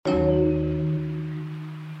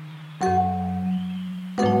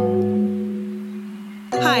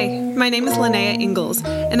My name is Linnea Ingalls,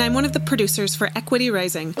 and I'm one of the producers for Equity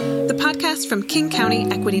Rising, the podcast from King County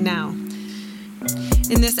Equity Now.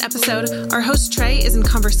 In this episode, our host Trey is in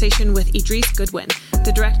conversation with Idris Goodwin,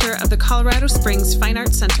 the director of the Colorado Springs Fine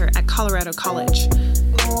Arts Center at Colorado College.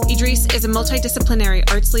 Idris is a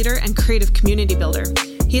multidisciplinary arts leader and creative community builder.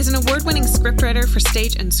 He is an award-winning scriptwriter for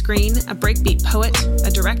stage and screen, a breakbeat poet, a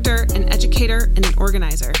director, an educator, and an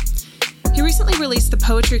organizer. He recently released the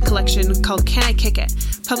poetry collection called Can I Kick It?,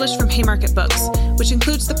 published from Haymarket Books, which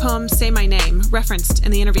includes the poem Say My Name, referenced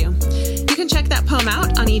in the interview. You can check that poem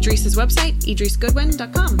out on Idris's website,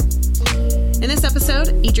 idrisgoodwin.com. In this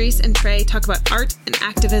episode, Idris and Trey talk about art and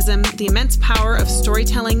activism, the immense power of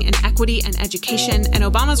storytelling in equity and education, and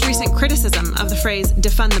Obama's recent criticism of the phrase,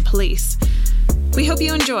 defund the police. We hope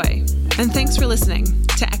you enjoy, and thanks for listening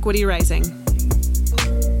to Equity Rising.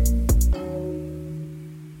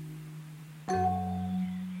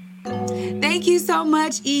 Thank you so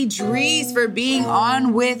much, Idris, for being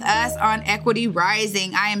on with us on Equity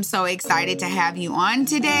Rising. I am so excited to have you on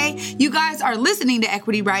today. You guys are listening to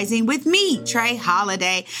Equity Rising with me, Trey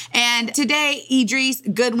Holiday. And today, Idris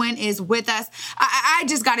Goodwin is with us. I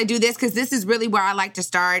just got to do this because this is really where I like to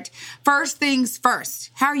start. First things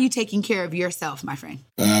first, how are you taking care of yourself, my friend?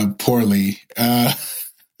 Poorly.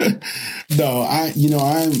 No,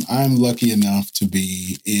 I'm lucky enough to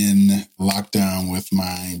be in lockdown with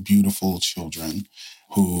my beautiful children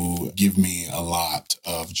who give me a lot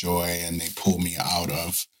of joy, and they pull me out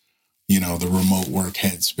of, the remote work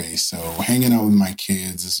headspace. So hanging out with my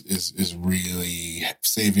kids is really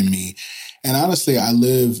saving me. And honestly, I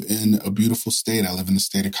live in a beautiful state. I live in the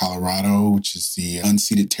state of Colorado, which is the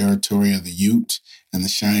unceded territory of the Ute and the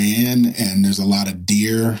Cheyenne. And there's a lot of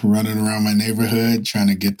deer running around my neighborhood trying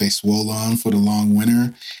to get their swole on for the long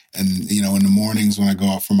winter. And, in the mornings when I go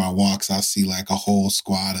out for my walks, I'll see like a whole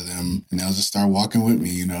squad of them and they'll just start walking with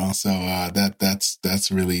me, So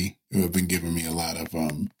that's really been giving me a lot of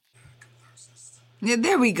Yeah,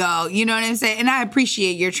 there we go. You know what I'm saying? And I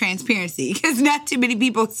appreciate your transparency because not too many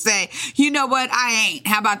people say, you know what? I ain't.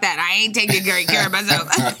 How about that? I ain't taking great care of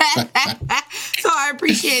myself. So I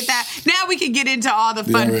appreciate that. Now we can get into all the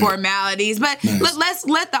fun formalities, but nice. let's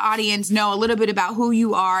let the audience know a little bit about who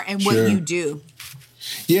you are and what you do.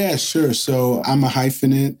 Yeah, sure. So I'm a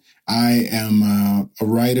hyphenate. I am a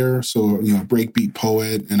writer, so, a breakbeat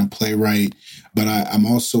poet and a playwright, but I'm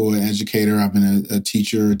also an educator. I've been a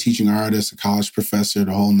teacher, a teaching artist, a college professor,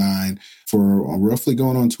 the whole nine for roughly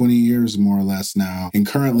going on 20 years, more or less now. And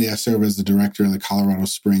currently I serve as the director of the Colorado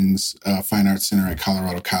Springs Fine Arts Center at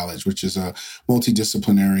Colorado College, which is a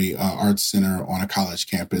multidisciplinary arts center on a college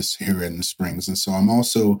campus here in the Springs. And so I'm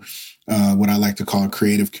also what I like to call a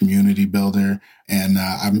creative community builder. And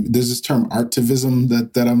there's this term artivism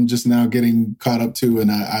that I'm just now getting caught up to. And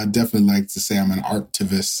I definitely like to say I'm an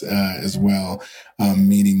artivist as well,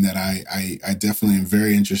 meaning that I definitely am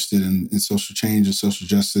very interested in social change and social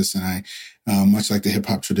justice. And I, much like the hip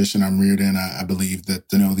hop tradition I'm reared in, I believe that,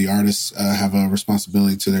 the artists have a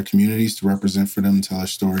responsibility to their communities to represent for them, tell their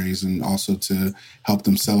stories, and also to help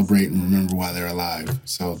them celebrate and remember why they're alive.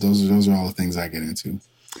 So those are all the things I get into.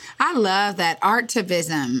 I love that.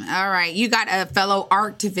 Artivism. All right. You got a fellow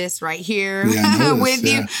artivist right here with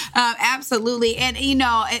you. Absolutely. And,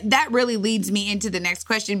 that really leads me into the next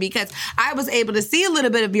question because I was able to see a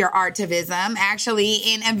little bit of your artivism actually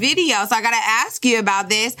in a video. So I got to ask you about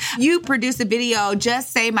this. You produced a video,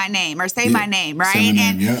 Just Say My Name or Say My Name, right? Say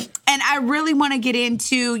my name, And I really want to get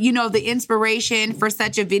into, the inspiration for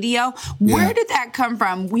such a video. Where did that come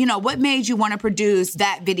from? What made you want to produce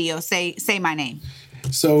that video, Say My Name?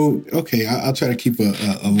 So, okay, I'll try to keep a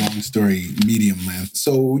long story medium length.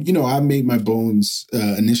 So, I made my bones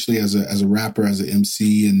initially as a rapper, as an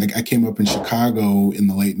MC, and I came up in Chicago in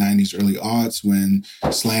the late 90s, early aughts when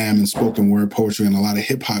slam and spoken word poetry and a lot of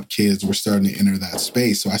hip hop kids were starting to enter that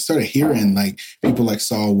space. So I started hearing people like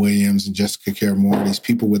Saul Williams and Jessica Care Moore, these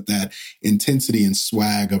people with that intensity and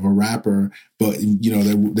swag of a rapper, but,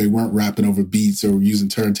 they weren't rapping over beats or using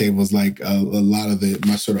turntables like a lot of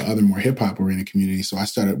my sort of other more hip hop oriented community. So I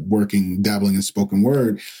started dabbling in spoken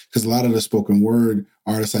word because a lot of the spoken word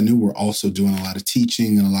artists I knew were also doing a lot of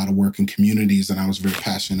teaching and a lot of work in communities. And I was very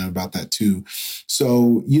passionate about that too.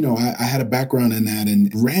 So, I had a background in that,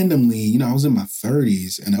 and randomly, I was in my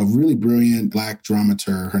 30s and a really brilliant Black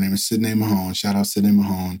dramaturg, her name is Sidney Mahone. Shout out Sidney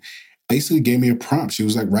Mahone. Basically gave me a prompt. She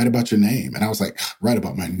was like, write about your name. And I was like, write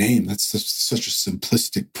about my name? That's such a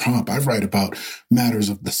simplistic prompt. I write about matters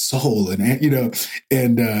of the soul and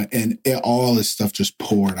all this stuff just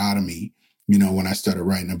poured out of me, when I started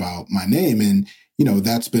writing about my name. And,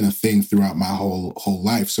 that's been a thing throughout my whole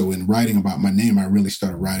life. So in writing about my name, I really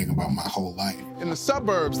started writing about my whole life. In the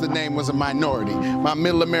suburbs, the name was a minority. My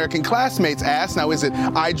Middle American classmates asked, now is it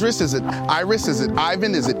Idris? Is it Iris? Is it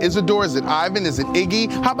Ivan? Is it Isidore? Is it Ivan? Is it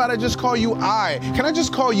Iggy? How about I just call you I? Can I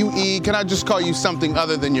just call you E? Can I just call you something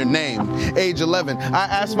other than your name? Age 11, I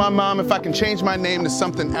asked my mom if I can change my name to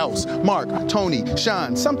something else. Mark, Tony,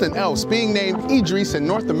 Sean, something else. Being named Idris in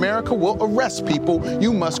North America will arrest people.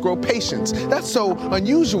 You must grow patience. That's so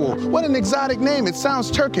unusual. What an exotic name. It sounds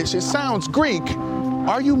Turkish. It sounds Greek.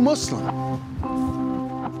 Are you Muslim?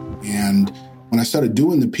 And when I started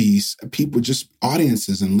doing the piece,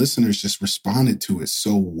 audiences and listeners just responded to it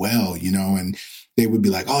so well, and they would be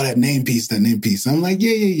like, oh, that name piece. And I'm like,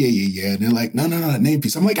 yeah. And they're like, no, that name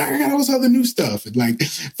piece. I'm like, I got all this other new stuff. And like,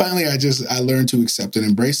 finally, I learned to accept and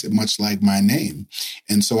embrace it, much like my name.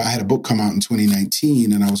 And so I had a book come out in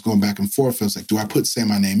 2019 and I was going back and forth. I was like, do I say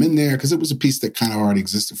my name in there? Because it was a piece that kind of already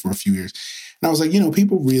existed for a few years. And I was like,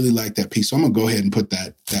 people really like that piece. So I'm going to go ahead and put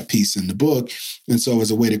that piece in the book. And so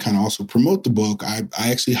as a way to kind of also promote the book, I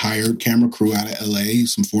actually hired camera crew out of LA,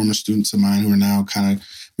 some former students of mine who are now kind of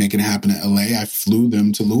making it happen in LA. I flew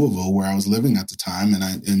them to Louisville where I was living at the time. And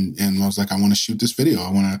I was like, I want to shoot this video.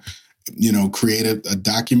 I want to, create a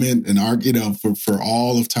document, an arc, for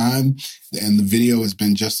all of time. And the video has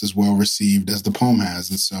been just as well received as the poem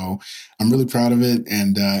has. And so I'm really proud of it.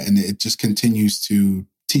 And it just continues to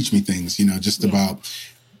teach me things, just about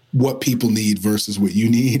what people need versus what you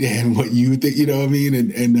need and what you think, you know what I mean?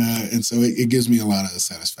 And so it gives me a lot of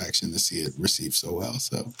satisfaction to see it received so well.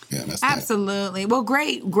 So yeah, that's absolutely. Well,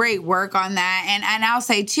 great work on that. And I'll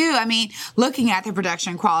say too, looking at the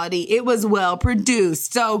production quality, it was well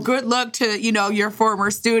produced. So good luck to, your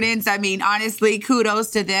former students. Honestly,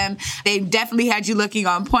 kudos to them. They definitely had you looking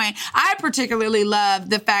on point. I particularly love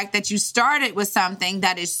the fact that you started with something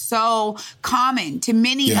that is so common to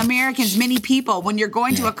many Americans, many people. When you're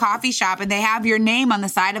going to a coffee shop and they have your name on the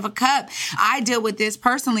side of a cup. I deal with this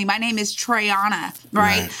personally. My name is Treyana,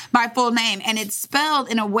 right? My full name. And it's spelled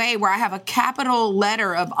in a way where I have a capital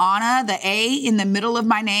letter of Anna. The A in the middle of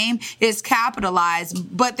my name is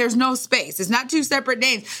capitalized, but there's no space. It's not two separate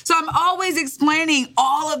names. So I'm always explaining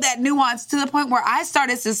all of that nuance to the point where I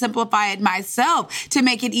started to simplify it myself to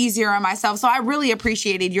make it easier on myself. So I really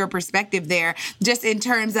appreciated your perspective there, just in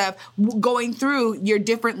terms of going through your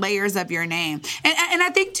different layers of your name. And I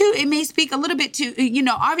think too, it may speak a little bit to,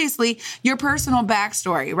 obviously your personal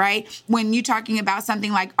backstory, right? When you're talking about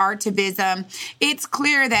something like artivism, it's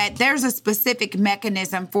clear that there's a specific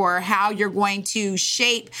mechanism for how you're going to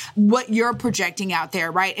shape what you're projecting out there,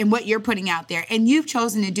 right? And what you're putting out there. And you've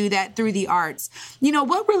chosen to do that through the arts.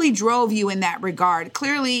 What really drove you in that regard?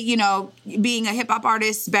 Clearly, being a hip hop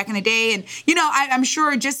artist back in the day, and, I'm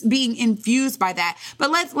sure just being infused by that. But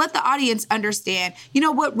let's let the audience understand,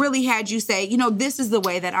 what really had you say, this is the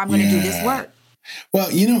way that I'm going to do this work. Well,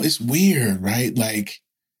 it's weird, right? Like,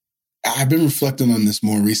 I've been reflecting on this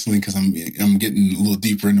more recently because I'm getting a little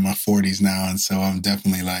deeper into my 40s now. And so I'm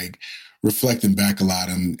definitely like reflecting back a lot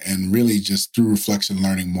and really just through reflection,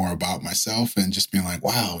 learning more about myself and just being like,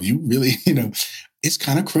 wow, you really, it's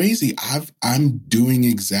kind of crazy. I'm doing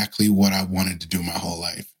exactly what I wanted to do my whole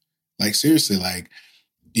life. Like, seriously, like,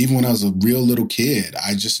 even when I was a real little kid,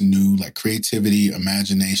 I just knew like creativity,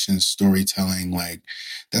 imagination, storytelling, like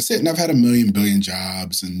that's it. And I've had a billion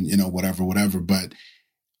jobs and, whatever, but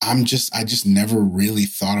I just never really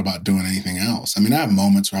thought about doing anything else. I have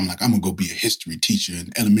moments where I'm like, I'm going to go be a history teacher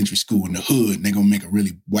in elementary school in the hood and they're going to make a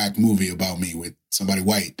really whack movie about me with somebody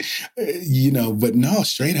white, but no,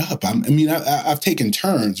 straight up. I've taken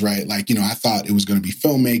turns, right? Like, I thought it was going to be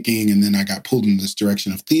filmmaking and then I got pulled in this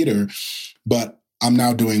direction of theater, but I'm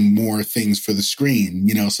now doing more things for the screen,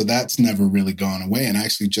 so that's never really gone away. And I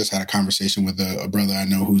actually just had a conversation with a brother I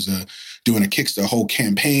know who's doing a Kickstarter whole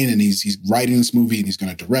campaign and he's writing this movie and he's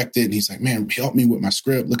going to direct it. And he's like, man, help me with my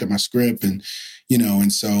script, look at my script. And,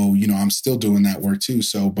 and so, I'm still doing that work too.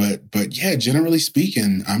 So, but yeah, generally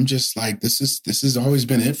speaking, I'm just like, this has always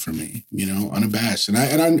been it for me, unabashed. And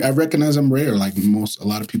I recognize I'm rare. Like a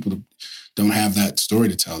lot of people don't have that story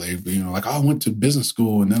to tell. They, like, oh, I went to business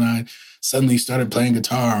school and then I suddenly started playing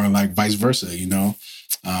guitar or like vice versa,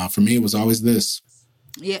 For me, it was always this.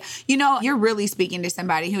 Yeah. You know, you're really speaking to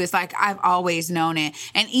somebody who is like, I've always known it.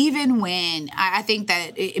 And even when I think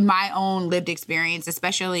that in my own lived experience,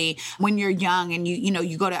 especially when you're young and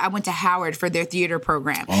you go to, I went to Howard for their theater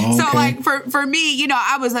program. Oh, okay. So like for me,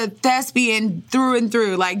 I was a thespian through and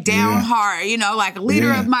through, like down hard, like a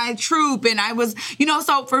leader of my troop. And I was,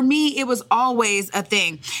 so for me, it was always a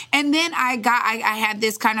thing. And then I had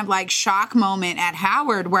this kind of like shock moment at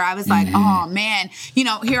Howard where I was like, oh man,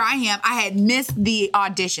 here I am. I had missed the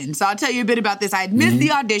audition. So I'll tell you a bit about this. I had missed the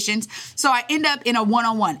auditions. So I end up in a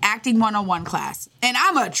acting 101 class. And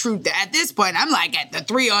I'm a troop that at this point, I'm like at the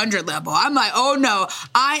 300 level. I'm like, oh no,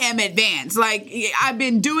 I am advanced. Like I've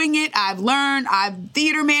been doing it. I've learned. I've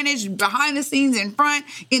theater managed behind the scenes, in front,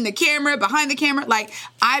 in the camera, behind the camera. Like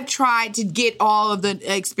I've tried to get all of the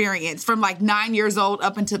experience from like 9 years old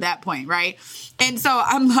up until that point. Right. And so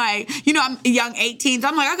I'm like, I'm a young 18. So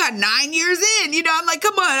I'm like, I got 9 years in, I'm like,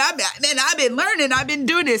 come on. I've been learning. I've been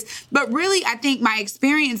doing this. But really, I think my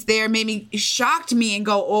experience there shocked me and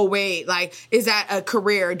go, oh, wait, like, is that a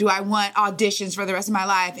career? Do I want auditions for the rest of my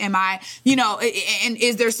life? Am I, and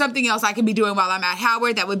is there something else I can be doing while I'm at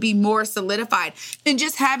Howard that would be more solidified? And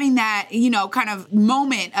just having that, kind of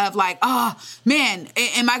moment of like, oh, man,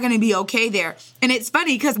 am I going to be okay there? And it's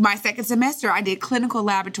funny because my second semester, I did clinical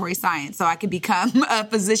laboratory science so I could become a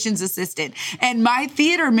physician's assistant. And my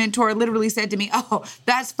theater mentor literally said to me, oh,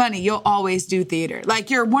 that's funny. You'll always do theater. Like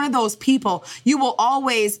you're one of those people. You will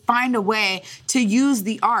always find a way to use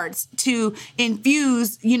the arts to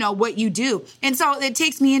infuse, what you do. And so it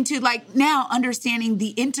takes me into like now understanding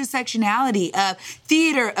the intersectionality of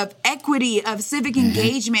theater, of equity, of civic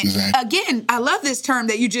engagement. Exactly. Again, I love this term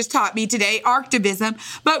that you just taught me today, arctivism,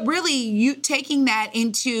 but really you taking that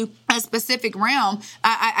into a specific realm.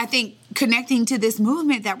 I think connecting to this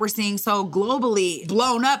movement that we're seeing so globally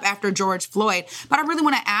blown up after George Floyd. But I really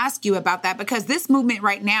want to ask you about that because this movement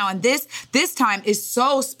right now and this time is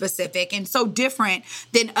so specific and so different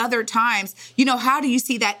than other times. How do you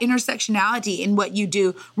see that intersectionality in what you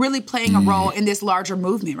do really playing a role in this larger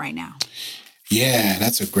movement right now? Yeah,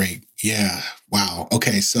 that's wow.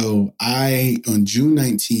 Okay. So on June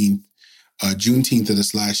 19th, Juneteenth of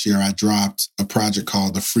this last year, I dropped a project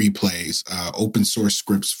called The Free Plays, open source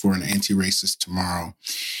scripts for an anti-racist tomorrow.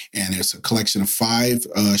 And it's a collection of 5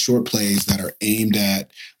 short plays that are aimed at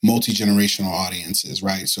multi-generational audiences,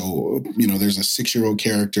 right? So, there's a 6-year-old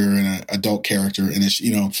character and an adult character, and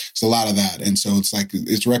it's a lot of that. And so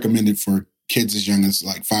it's recommended for kids as young as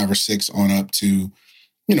like 5 or 6 on up to,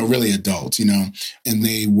 really adults, and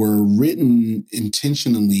they were written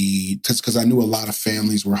intentionally because I knew a lot of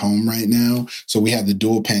families were home right now. So we had the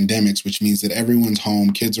dual pandemics, which means that everyone's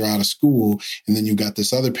home, kids are out of school. And then you got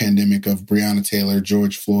this other pandemic of Breonna Taylor,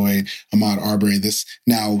 George Floyd, Ahmaud Arbery, this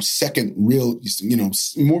now second real,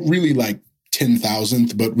 more really like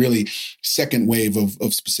 10,000th, but really second wave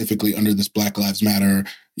of specifically under this Black Lives Matter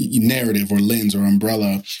narrative or lens or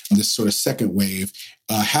umbrella, this sort of second wave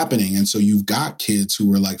happening. And so you've got kids who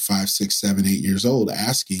were like 5, 6, 7, 8 years old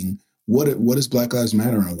asking, what is Black Lives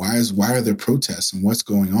Matter and why are there protests and what's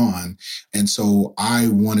going on? And so I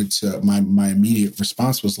wanted to, my immediate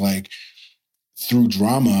response was like, through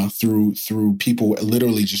drama, through people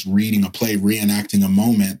literally just reading a play, reenacting a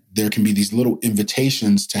moment, there can be these little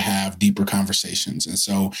invitations to have deeper conversations. And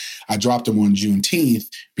so I dropped them on Juneteenth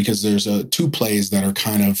because there's 2 plays that are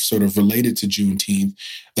kind of sort of related to Juneteenth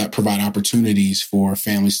that provide opportunities for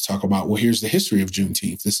families to talk about, well, here's the history of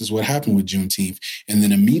Juneteenth. This is what happened with Juneteenth. And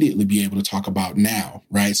then immediately be able to talk about now,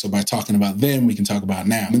 right? So by talking about them, we can talk about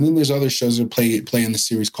now. And then there's other shows that play in the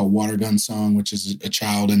series called Water Gun Song, which is a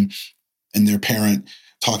child and their parent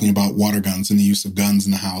talking about water guns and the use of guns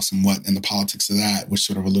in the house and the politics of that, which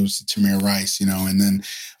sort of alludes to Tamir Rice, and then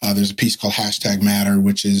there's a piece called #Matter,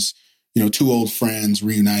 which is, 2 old friends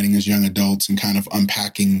reuniting as young adults and kind of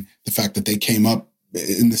unpacking the fact that they came up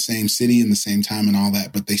in the same city in the same time and all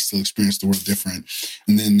that, but they still experienced the world different.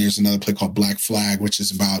 And then there's another play called Black Flag, which is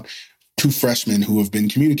about 2 freshmen who have been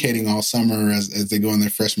communicating all summer as they go in their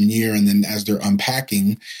freshman year. And then as they're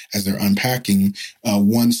unpacking,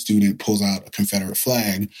 one student pulls out a Confederate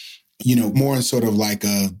flag, more in sort of like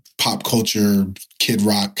a pop culture Kid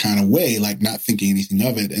Rock kind of way, like not thinking anything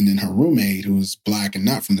of it. And then her roommate, who's Black and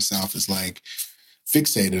not from the South, is like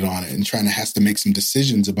fixated on it and has to make some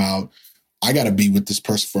decisions about, I got to be with this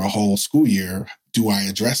person for a whole school year. Do I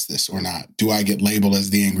address this or not? Do I get labeled as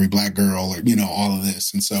the angry Black girl or, all of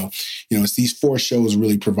this? And so, it's these 4 shows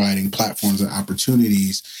really providing platforms and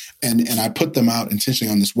opportunities. And I put them out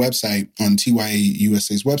intentionally on this website, on TYA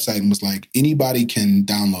USA's website, and was like, anybody can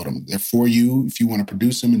download them. They're for you if you want to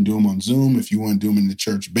produce them and do them on Zoom, if you want to do them in the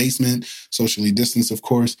church basement, socially distanced, of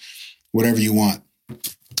course, whatever you want.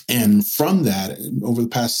 And from that, over the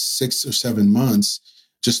past 6 or 7 months,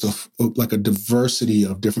 just like a diversity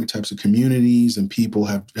of different types of communities and people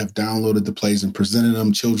have downloaded the plays and presented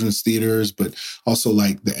them, children's theaters, but also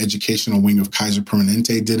like the educational wing of Kaiser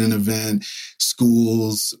Permanente did an event,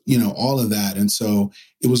 schools, all of that. And so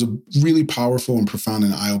it was a really powerful and profound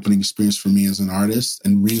and eye-opening experience for me as an artist,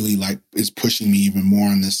 and really like is pushing me even more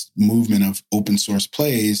on this movement of open source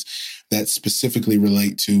plays that specifically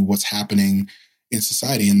relate to what's happening in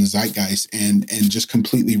society, in the zeitgeist, and just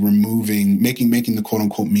completely making the quote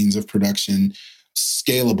unquote means of production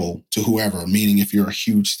scalable to whoever. Meaning, if you're a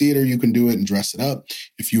huge theater, you can do it and dress it up.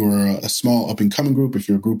 If you're a small up and coming group, if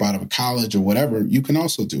you're a group out of a college or whatever, you can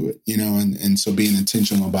also do it. And so being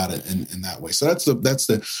intentional about it in that way. So that's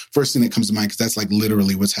the first thing that comes to mind, because that's like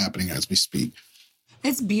literally what's happening as we speak.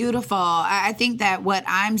 It's beautiful. I think that what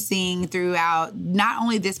I'm seeing throughout not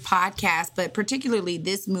only this podcast, but particularly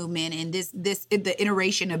this movement and the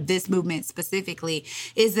iteration of this movement specifically,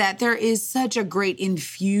 is that there is such a great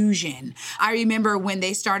infusion. I remember when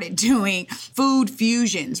they started doing food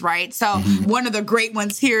fusions, right? So one of the great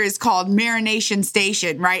ones here is called Marination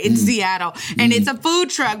Station, right, in Seattle. And it's a food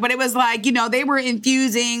truck, but it was like, they were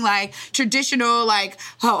infusing like traditional, like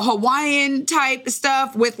Hawaiian type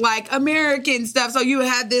stuff with like American stuff. So you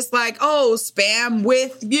had this like, spam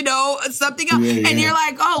with, something else. Yeah. And you're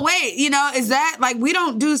like, oh, wait, is that like, we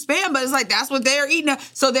don't do spam, but it's like, that's what they're eating.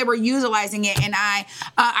 So they were utilizing it. And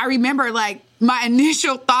I remember like, my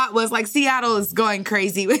initial thought was like, Seattle is going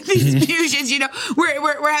crazy with these fusions.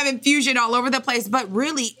 We're having fusion all over the place. But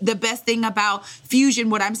really, the best thing about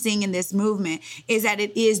fusion, what I'm seeing in this movement, is that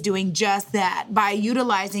it is doing just that by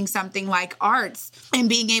utilizing something like arts and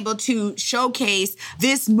being able to showcase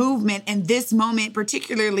this movement and this moment,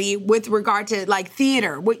 particularly with regard to like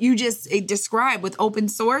theater, what you just described with open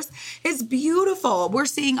source. It's beautiful. We're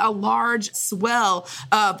seeing a large swell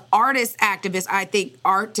of artists, activists, I think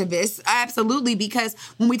artivists, absolutely. Because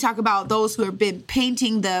when we talk about those who have been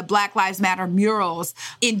painting the Black Lives Matter murals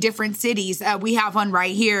in different cities, we have one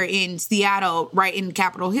right here in Seattle, right in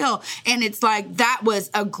Capitol Hill. And it's like, that was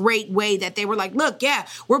a great way that they were like, look, yeah,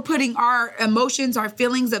 we're putting our emotions, our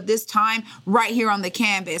feelings of this time right here on the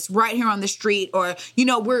canvas, right here on the street. Or,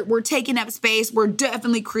 we're taking up space. We're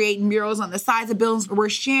definitely creating murals on the sides of buildings. We're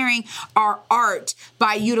sharing our art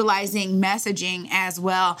by utilizing messaging as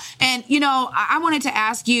well. And, I wanted to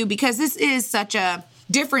ask you, because this is such a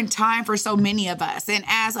different time for so many of us. And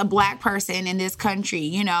as a Black person in this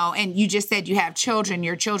country, and you just said you have children,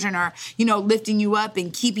 your children are, lifting you up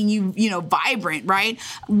and keeping you, vibrant, right?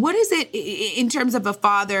 What is it in terms of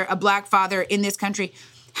a Black father in this country?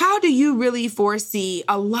 How do you really foresee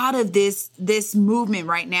a lot of this movement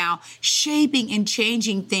right now shaping and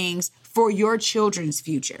changing things for your children's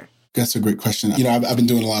future? That's a great question. I've been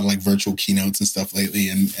doing a lot of like virtual keynotes and stuff lately.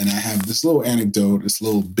 And I have this little anecdote, this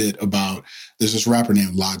little bit about, there's this rapper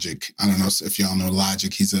named Logic. I don't know if y'all know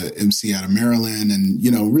Logic. He's a MC out of Maryland and,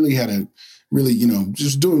 really had a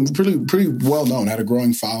just doing pretty well known, had a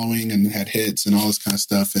growing following and had hits and all this kind of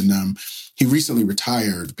stuff. And he recently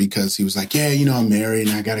retired because he was like, yeah, I'm married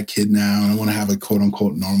and I got a kid now and I want to have a quote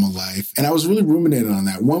unquote normal life. And I was really ruminating on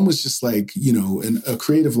that. One was just like, a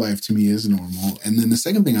creative life to me is normal. And then the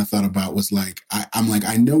second thing I thought about was like, I'm like,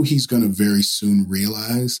 I know he's going to very soon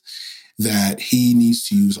realize that he needs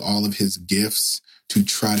to use all of his gifts to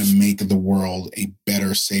try to make the world a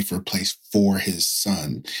better, safer place for his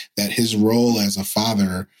son. That his role as a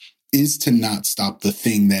father is to not stop the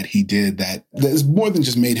thing that he did that is more than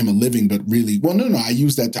just made him a living, but really, I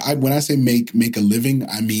use that when I say make a living,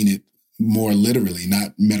 I mean it more literally,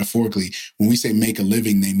 not metaphorically. When we say make a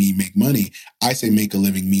living, they mean make money. I say make a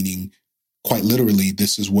living, meaning quite literally,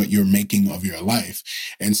 this is what you're making of your life.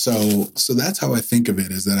 And so that's how I think of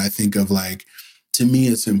it, is that I think of like, to me,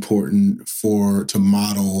 it's important to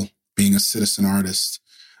model being a citizen artist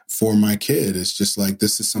for my kid. It's just like,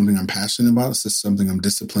 this is something I'm passionate about. This is something I'm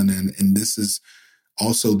disciplined in. And this is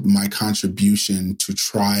also my contribution to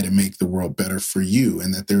try to make the world better for you,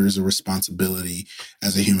 and that there is a responsibility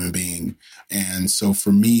as a human being. And so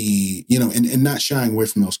for me, and not shying away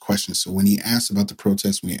from those questions. So when he asked about the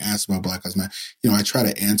protests, when he asked about Black Lives Matter, I try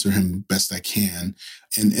to answer him best I can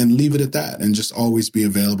and leave it at that, and just always be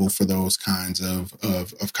available for those kinds of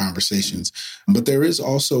conversations. But there is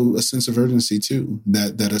also a sense of urgency too,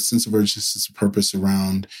 that a sense of urgency is a purpose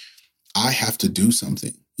around, I have to do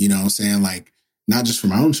something, saying like, not just for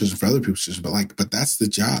my own children, for other people's children, but that's the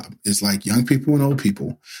job. It's like young people and old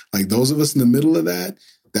people, like those of us in the middle of that,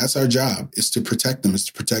 That's our job, is to protect them, is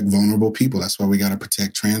to protect vulnerable people. That's why we got to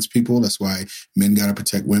protect trans people. That's why men got to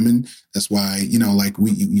protect women. That's why,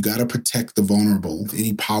 you got to protect the vulnerable,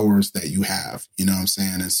 any powers that you have, you know what I'm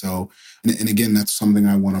saying? And so, and again, that's something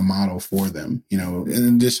I want to model for them,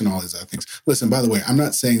 in addition to all these other things. Listen, by the way, I'm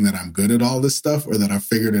not saying that I'm good at all this stuff or that I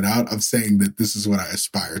figured it out. I'm saying that this is what I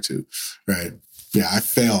aspire to, right? Yeah, I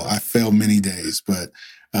fail many days, but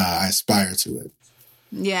I aspire to it.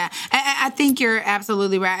 Yeah, I think you're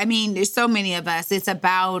absolutely right. I mean, there's so many of us. It's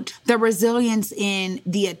about the resilience in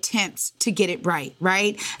the attempts to get it right?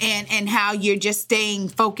 And how you're just staying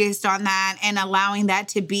focused on that and allowing that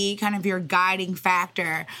to be kind of your guiding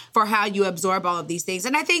factor for how you absorb all of these things.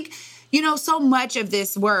 And I think, so much of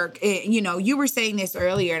this work, you were saying this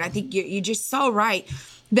earlier, and I think you're just so right.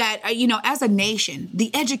 That, as a nation, the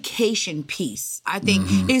education piece, I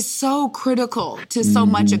think, is so critical to so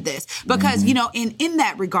much of this. Because, in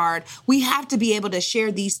that regard, we have to be able to share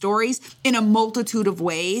these stories in a multitude of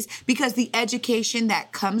ways, because the education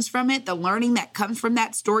that comes from it, the learning that comes from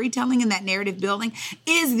that storytelling and that narrative building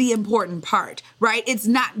is the important part, right? It's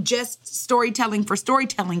not just storytelling for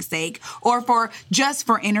storytelling's sake or just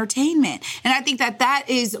for entertainment. And I think that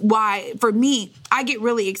is why, for me, I get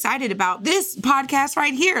really excited about this podcast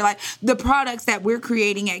right here. Like the products that we're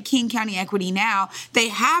creating at King County Equity Now, they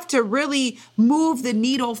have to really move the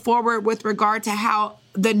needle forward with regard to how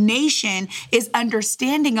the nation is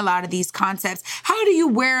understanding a lot of these concepts. How do you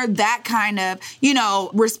wear that kind of,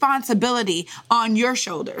 responsibility on your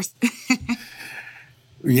shoulders?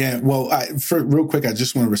 Yeah, well, real quick, I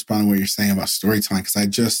just want to respond to what you're saying about storytelling, because I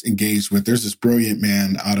just engaged there's this brilliant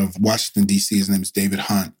man out of Washington, D.C. His name is David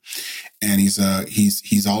Hunt. And he's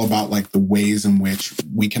all about like the ways in which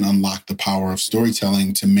we can unlock the power of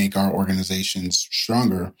storytelling to make our organizations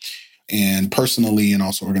stronger, and personally and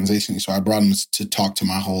also organizationally. So I brought him to talk to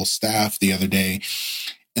my whole staff the other day.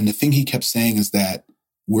 And the thing he kept saying is that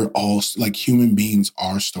we're all, like, human beings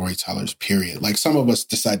are storytellers, period. Like, some of us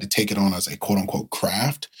decide to take it on as a quote unquote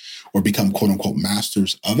craft or become quote unquote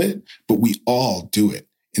masters of it, but we all do it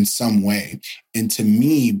in some way. And to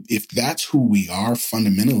me, if that's who we are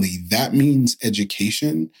fundamentally, that means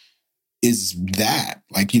education is that.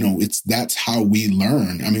 Like, that's how we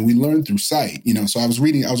learn. I mean, we learn through sight, So I was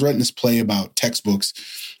writing this play about textbooks,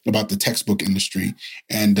 about the textbook industry.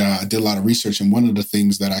 And I did a lot of research. And one of the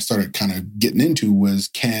things that I started kind of getting into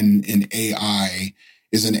was, is an AI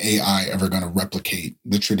ever going to replicate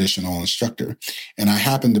the traditional instructor? And I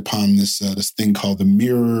happened upon this thing called the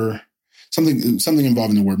mirror, something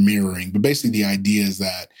involving the word mirroring. But basically the idea is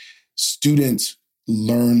that students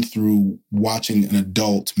learn through watching an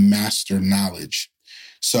adult master knowledge.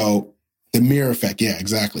 So the mirror effect, yeah,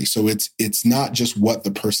 exactly. So it's not just what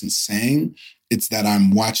the person's saying, it's that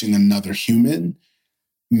I'm watching another human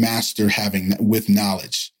master having with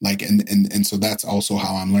knowledge. Like, and so that's also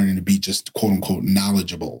how I'm learning to be just quote unquote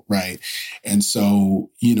knowledgeable. Right. And so,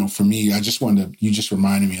 for me, you just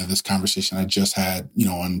reminded me of this conversation I just had,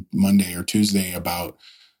 on Monday or Tuesday about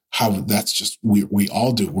how that's just, we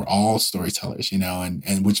all do. We're all storytellers,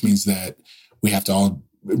 and which means that we have to all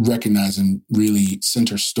recognize and really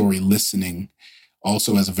center story listening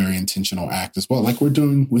also as a very intentional act as well, like we're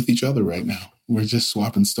doing with each other right now. We're just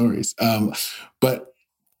swapping stories. But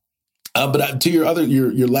to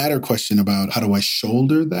your latter question about how do I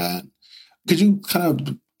shoulder that, could you kind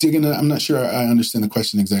of dig into? I'm not sure I understand the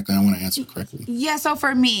question exactly. I want to answer correctly. Yeah. So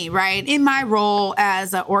for me, right, in my role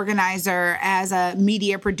as an organizer, as a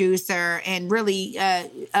media producer, and really,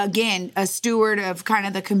 again, a steward of kind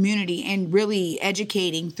of the community and really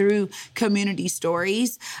educating through community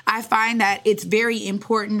stories, I find that it's very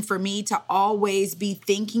important for me to always be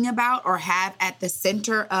thinking about or have at the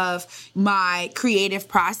center of my creative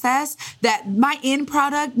process that my end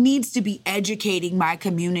product needs to be educating my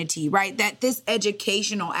community, right? That this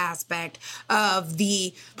educational aspect of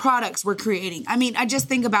the products we're creating. I mean, I just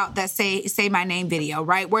think about that say my name video,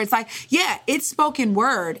 right? Where it's like, yeah, it's spoken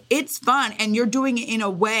word, it's fun, and you're doing it in a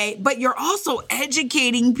way, but you're also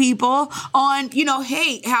educating people on,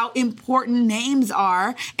 hey, how important names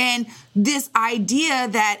are. And this idea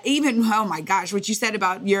that even, oh my gosh, what you said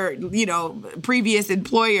about your, previous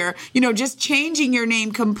employer, just changing your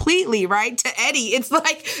name completely, right, to Eddie. It's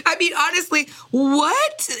like, I mean, honestly,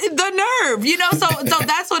 what the nerve, So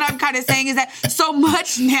that's what I'm kind of saying is that so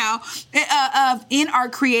much now in our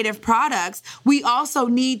creative products, we also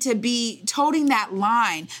need to be toting that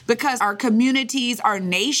line because our communities, our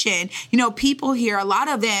nation, people here, a lot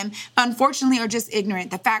of them, unfortunately, are just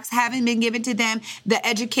ignorant. The facts haven't been given to them. The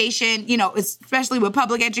education and, especially with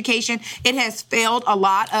public education, it has failed a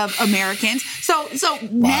lot of Americans. So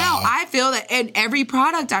now I feel that in every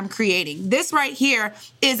product I'm creating, this right here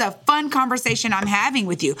is a fun conversation I'm having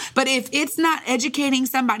with you. But if it's not educating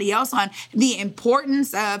somebody else on the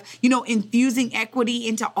importance of, infusing equity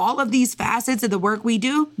into all of these facets of the work we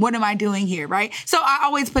do, what am I doing here, right? So I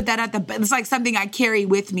always put that it's like something I carry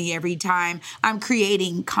with me every time I'm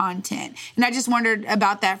creating content. And I just wondered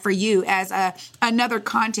about that for you as another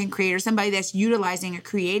content creator, somebody that's utilizing a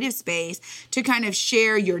creative space to kind of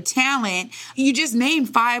share your talent. You just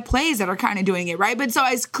named 5 plays that are kind of doing it, right? But so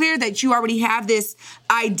it's clear that you already have this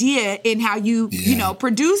idea in how you,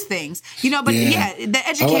 produce things, but the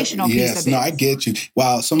educational piece of it. No, I get you.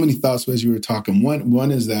 Wow. So many thoughts as you were talking.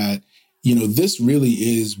 One is that, this really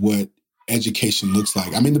is what education looks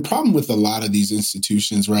like. I mean, the problem with a lot of these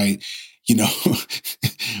institutions, right?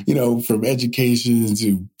 From education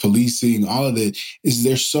to policing, all of it is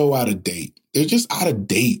they're so out of date. They're just out of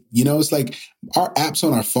date. It's like our apps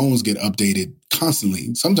on our phones get updated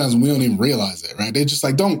constantly. Sometimes we don't even realize it, right? They're just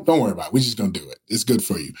like, don't worry about it. We're just going to do it. It's good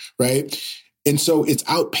for you, right? And so it's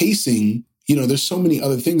outpacing, there's so many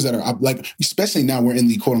other things that are like, especially now we're in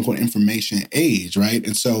the quote unquote information age, right?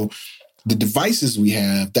 And so the devices we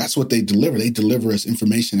have, that's what they deliver. They deliver us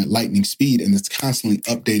information at lightning speed, and it's constantly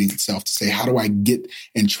updating itself to say, how do I get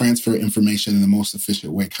and transfer information in the most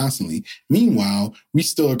efficient way constantly? Meanwhile, we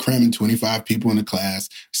still are cramming 25 people in a class,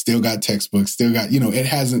 still got textbooks, still got, it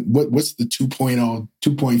hasn't, what's the 2.0,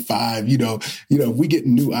 2.5, if we get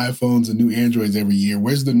new iPhones and new Androids every year,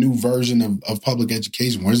 where's the new version of public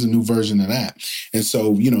education? Where's the new version of that? And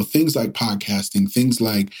so, things like podcasting, things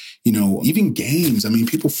like, even games. I mean,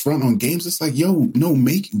 people front on games. It's like,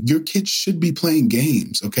 your kids should be playing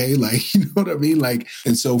games. Okay. Like, you know what I mean? Like,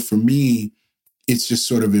 and so for me, it's just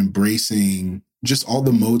sort of embracing just all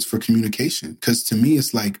the modes for communication. Because to me,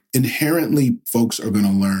 it's like inherently folks are going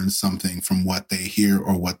to learn something from what they hear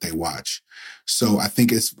or what they watch. So I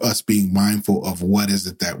think it's us being mindful of what is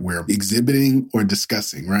it that we're exhibiting or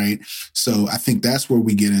discussing, right? So I think that's where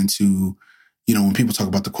we get into, when people talk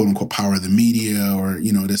about the quote unquote power of the media or,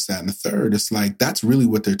 this, that, and the third, it's like, that's really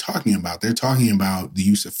what they're talking about. They're talking about the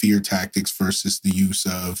use of fear tactics versus the use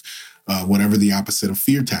of whatever the opposite of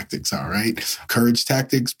fear tactics are, right? Courage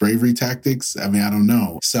tactics, bravery tactics. I mean, I don't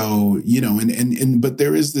know. So, but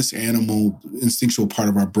there is this animal instinctual part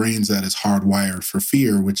of our brains that is hardwired for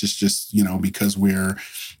fear, which is just, because we're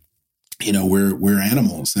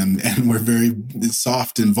animals and we're very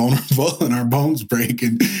soft and vulnerable and our bones break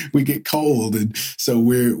and we get cold. And so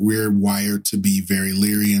we're wired to be very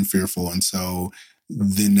leery and fearful. And so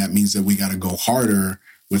then that means that we got to go harder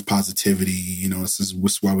with positivity. This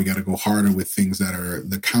is why we got to go harder with things that are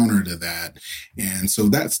the counter to that. And so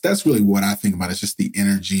that's really what I think about. It's just the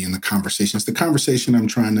energy and the conversation. It's the conversation I'm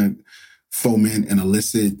trying to foment and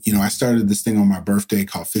elicit. I started this thing on my birthday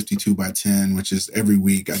called 52 by 10, which is every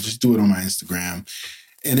week. I just do it on my Instagram.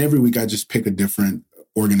 And every week I just pick a different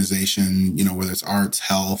organization, whether it's arts,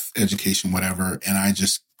 health, education, whatever. And I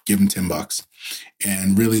just give them $10.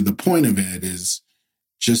 And really the point of it is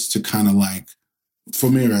just to kind of like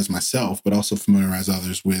familiarize myself, but also familiarize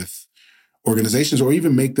others with organizations or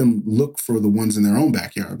even make them look for the ones in their own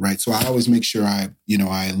backyard, right? So I always make sure I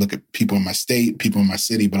look at people in my state, people in my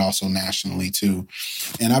city, but also nationally too.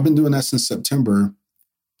 And I've been doing that since September.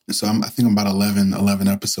 So I think I'm about 11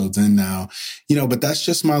 episodes in now, but that's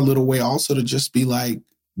just my little way also to just be like,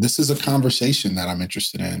 this is a conversation that I'm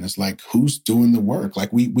interested in. It's like, who's doing the work?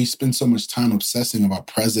 Like we spend so much time obsessing about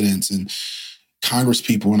presidents and Congress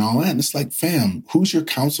people and all that. And it's like, fam, who's your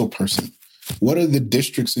council person? What are the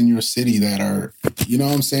districts in your city that are,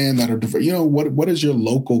 that are different? What is your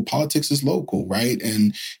local? Politics is local, right?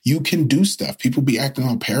 And you can do stuff. People be acting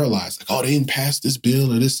all paralyzed. Like, oh, they didn't pass this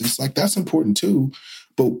bill or this. It's like, that's important too.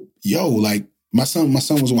 But like my son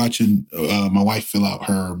was watching my wife fill out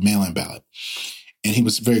her mail-in ballot. And he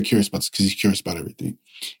was very curious about this because he's curious about everything.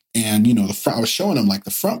 And, I was showing him like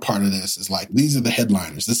the front part of this is like, these are the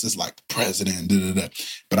headliners. This is like the president,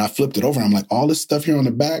 But I flipped it over. And I'm like, all this stuff here on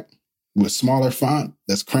the back with smaller font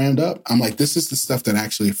that's crammed up. I'm like, this is the stuff that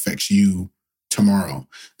actually affects you tomorrow.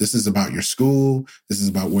 This is about your school. This is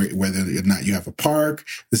about whether or not you have a park.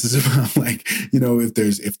 This is about like,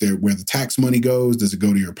 where the tax money goes, does it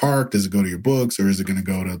go to your park? Does it go to your books? Or is it going to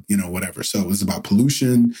go to, whatever? So it's about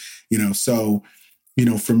pollution, so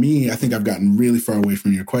for me, I think I've gotten really far away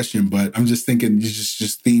from your question, but I'm just thinking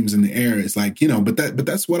just themes in the air. It's like, but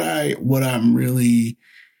that's what I'm really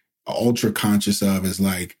ultra conscious of is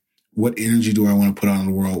like, what energy do I want to put out in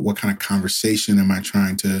the world? What kind of conversation am I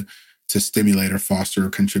trying to stimulate or foster or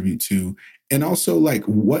contribute to? And also like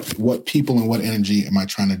what people and what energy am I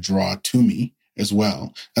trying to draw to me as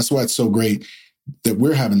well? That's why it's so great that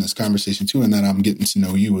we're having this conversation too, and that I'm getting to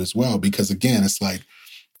know you as well. Because again, it's like,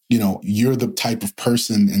 you know, you're the type of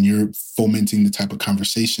person and you're fomenting the type of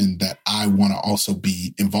conversation that I want to also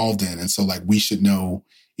be involved in. And so like, we should know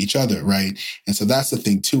each other, right? And so that's the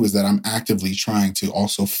thing too, is that I'm actively trying to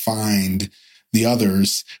also find the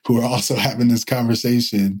others who are also having this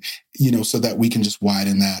conversation, you know, so that we can just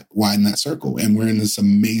widen that circle. And we're in this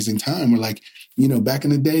amazing time. We're like, you know, back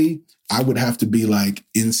in the day, I would have to be like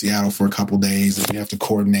in Seattle for a couple of days and we have to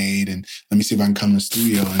coordinate and let me see if I can come to the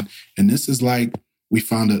studio. And this is like, we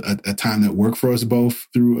found a time that worked for us both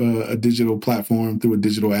through a digital platform, through a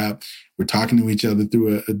digital app. We're talking to each other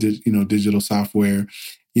through digital software,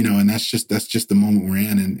 you know, and that's just the moment we're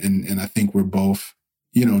in. And I think we're both,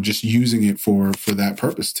 you know, just using it for that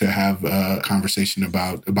purpose, to have a conversation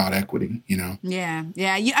about equity, you know? Yeah.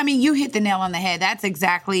 You hit the nail on the head. That's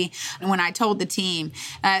exactly when I told the team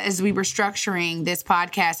as we were structuring this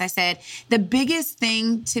podcast, I said, the biggest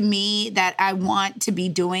thing to me that I want to be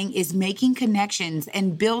doing is making connections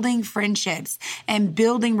and building friendships and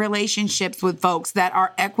building relationships with folks that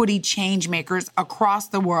are equity change makers across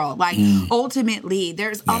the world. Like ultimately,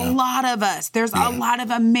 there's a lot of us. There's a lot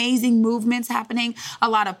of amazing movements happening, a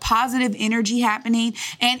lot of positive energy happening.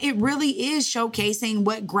 And it really is showcasing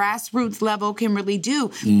what grassroots level can really do.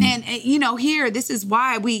 And, you know, here, this is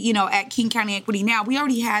why we, you know, at King County Equity Now, we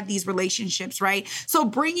already had these relationships, right? So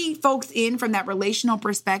bringing folks in from that relational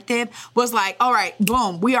perspective was like, all right,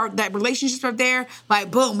 boom, that relationships are there. Like,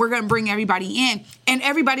 boom, we're going to bring everybody in. And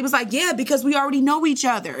everybody was like, yeah, because we already know each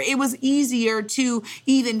other. It was easier to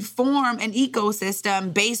even form an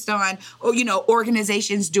ecosystem based on, you know,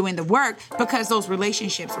 organizations doing the work because those relationships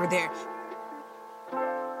were there.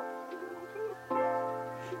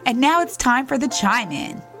 And now it's time for the Chime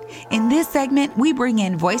In. In this segment, we bring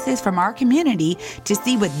in voices from our community to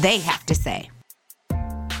see what they have to say.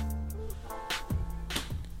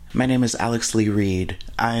 My name is Alex Lee Reed.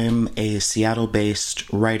 I'm a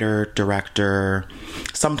Seattle-based writer, director,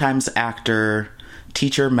 sometimes actor,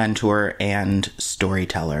 teacher, mentor, and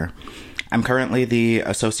storyteller. I'm currently the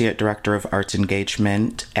Associate Director of Arts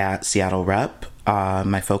Engagement at Seattle Rep.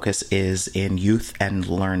 My focus is in youth and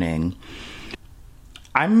learning.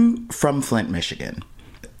 I'm from Flint, Michigan,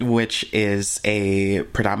 which is a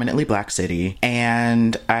predominantly Black city,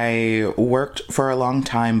 and I worked for a long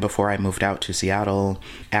time before I moved out to Seattle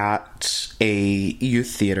at a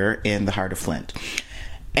youth theater in the heart of Flint.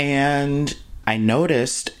 And I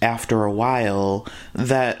noticed after a while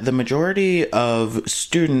that the majority of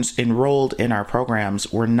students enrolled in our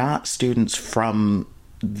programs were not students from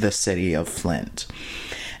the city of Flint.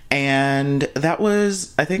 And that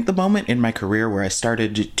was, I think, the moment in my career where I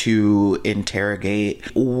started to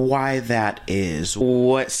interrogate why that is.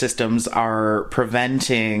 What systems are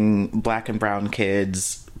preventing Black and brown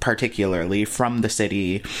kids, particularly from the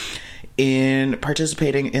city, in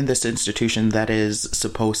participating in this institution that is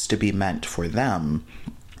supposed to be meant for them.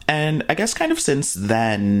 And I guess kind of since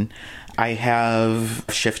then, I have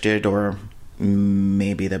shifted, or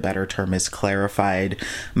maybe the better term is clarified,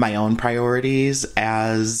 my own priorities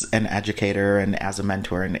as an educator and as a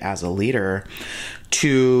mentor and as a leader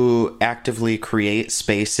to actively create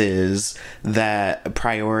spaces that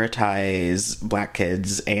prioritize Black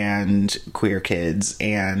kids and queer kids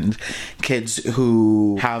and kids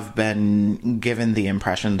who have been given the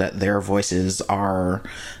impression that their voices are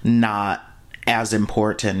not as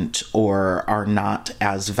important or are not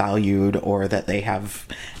as valued, or that they have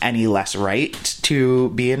any less right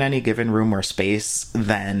to be in any given room or space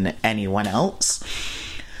than anyone else.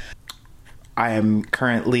 I am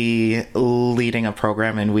currently leading a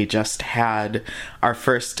program, and we just had our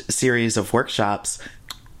first series of workshops.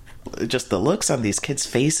 Just the looks on these kids'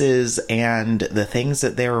 faces and the things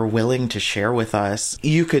that they were willing to share with us.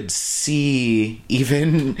 You could see,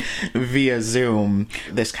 even via Zoom,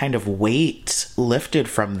 this kind of weight lifted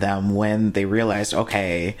from them when they realized,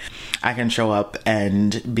 okay, I can show up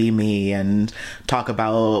and be me and talk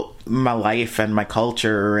about my life and my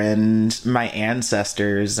culture and my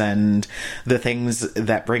ancestors and the things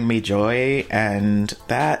that bring me joy. And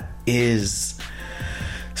that is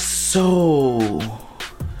so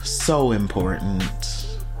important.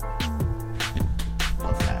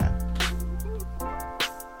 Love that.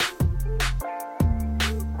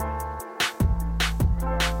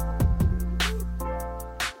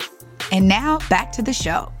 And now back to the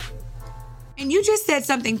show. And you just said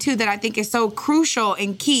something, too, that I think is so crucial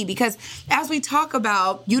and key, because as we talk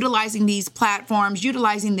about utilizing these platforms,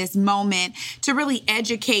 utilizing this moment to really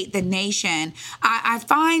educate the nation, I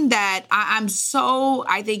find that I'm so,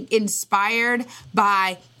 I think, inspired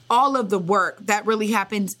by all of the work that really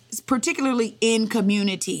happens, particularly in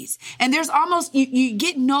communities. And there's almost, you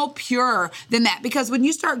get no purer than that, because when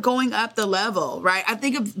you start going up the level, right? I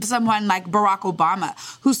think of someone like Barack Obama,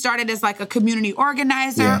 who started as like a community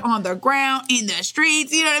organizer on the ground, in the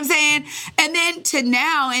streets, you know what I'm saying? And then to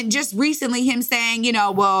now, and just recently him saying, this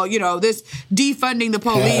defunding the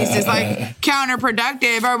police is like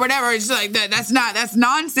counterproductive or whatever. It's like, that's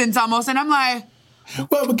nonsense almost. And I'm like,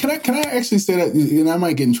 well, but can I actually say that? And I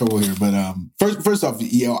might get in trouble here, but first off,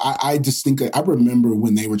 I just think that I remember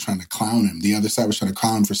when they were trying to clown him. The other side was trying to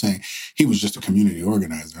clown him for saying he was just a community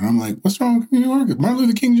organizer, and I'm like, what's wrong with community organizer? Martin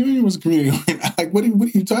Luther King Jr. was a community organizer. Like, what are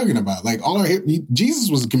you talking about? Like, Jesus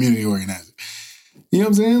was a community organizer. You know what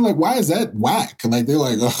I'm saying? Like, why is that whack? Like, they're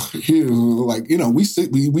like, we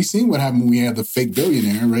seen what happened when we had the fake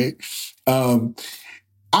billionaire, right?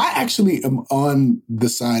 I actually am on the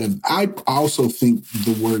side of, I also think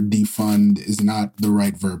the word defund is not the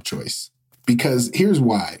right verb choice, because here's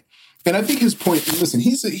why. And I think his point, listen,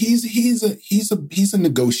 he's a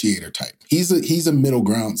negotiator type. He's a middle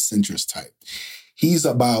ground centrist type. He's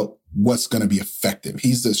about what's going to be effective.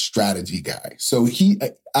 He's the strategy guy. So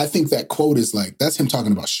I think that quote is like, that's him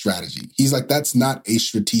talking about strategy. He's like, that's not a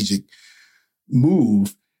strategic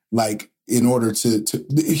move. Like, in order to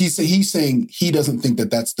he's saying he doesn't think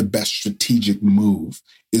that that's the best strategic move,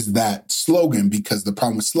 is that slogan, because the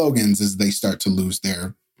problem with slogans is they start to lose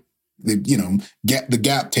the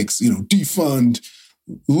gap takes, defund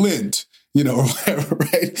lint, or whatever,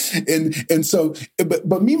 right? And so,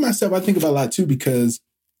 but me, myself, I think about a lot too, because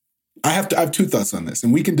I have two thoughts on this,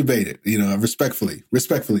 and we can debate it, respectfully.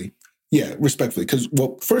 Yeah, respectfully. Because,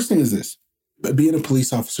 well, first thing is this. Being a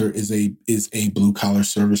police officer is a blue collar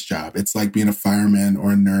service job. It's like being a fireman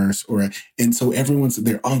or a nurse and so everyone's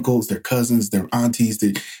their uncles, their cousins, their aunties.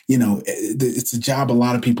 It's a job a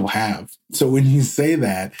lot of people have. So when you say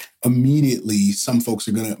that, immediately some folks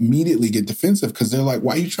are going to immediately get defensive, because they're like,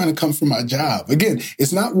 "Why are you trying to come for my job?" Again,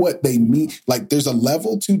 it's not what they mean. Like, there's a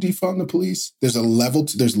level to defund the police. There's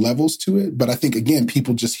levels to it. But I think, again,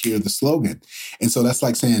 people just hear the slogan, and so that's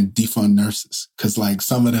like saying defund nurses, because like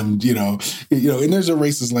some of them, and there's a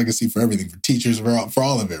racist legacy for everything, for teachers, for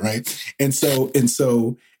all of it, right? And so there's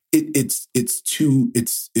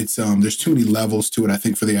too many levels to it, I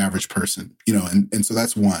think, for the average person, and so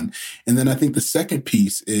that's one. And then I think the second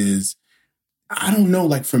piece is, I don't know,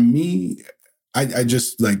 like for me, I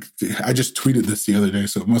just tweeted this the other day,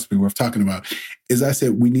 so it must be worth talking about, is I said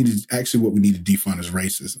what we need to defund is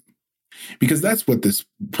racism. Because that's what this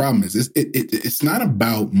problem is. It's not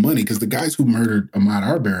about money, because the guys who murdered Ahmaud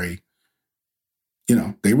Arbery,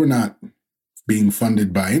 they were not being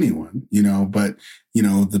funded by anyone, but,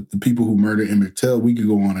 the people who murdered Emmett Till, we could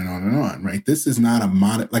go on and on and on, right? This is not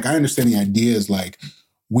like, I understand the idea is like,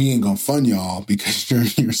 we ain't gonna fund y'all because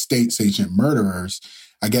you're state sanctioned murderers.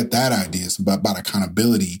 I get that idea. It's about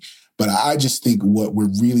accountability. But I just think what we're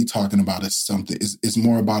really talking about is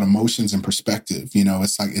more about emotions and perspective.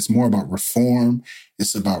 It's more about reform.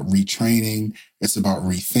 It's about retraining. It's about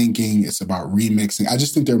rethinking. It's about remixing. I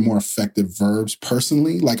just think they're more effective verbs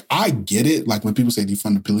personally. Like, I get it. Like, when people say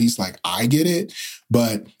defund the police, like, I get it.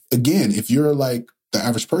 But again, if you're like the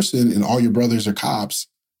average person and all your brothers are cops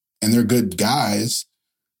and they're good guys,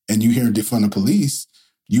 and you hear defund the police,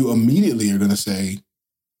 you immediately are going to say,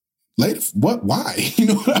 what? Why?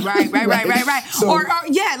 Right. So, or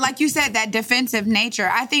like you said, that defensive nature.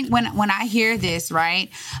 I think when I hear this, right,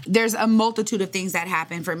 there's a multitude of things that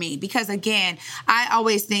happen for me, because again, I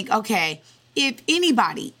always think, okay, if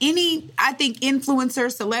anybody, I think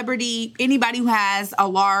influencer, celebrity, anybody who has a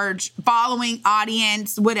large following,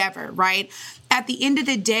 audience, whatever, right? At the end of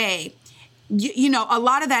the day, a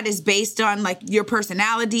lot of that is based on like your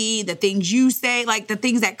personality, the things you say, like the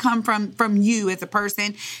things that come from you as a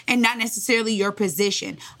person, and not necessarily your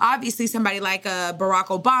position. Obviously, somebody like Barack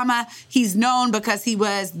Obama, he's known because he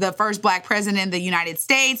was the first Black president of the United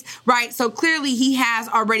States, right? So clearly he has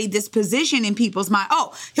already this position in people's mind.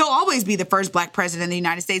 Oh, he'll always be the first Black president of the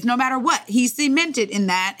United States, no matter what. He's cemented in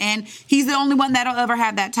that, and he's the only one that'll ever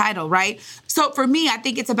have that title, right? So for me, I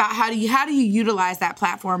think it's about how do you utilize that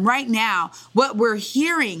platform right now. What we're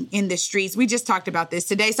hearing in the streets, we just talked about this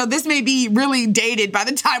today. So this may be really dated by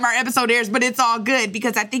the time our episode airs, but it's all good,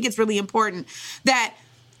 because I think it's really important that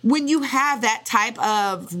when you have that type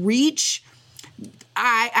of reach,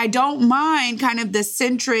 I don't mind kind of the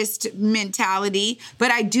centrist mentality, but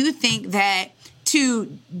I do think that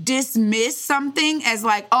to dismiss something as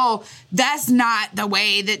like, oh, that's not the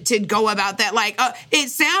way that to go about that. Like, it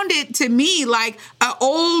sounded to me like an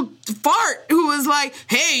old fart who was like,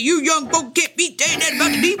 hey, you young folk can't be saying that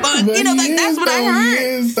about the defund. But You know, like that's what I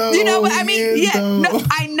heard. You know, but I mean, no,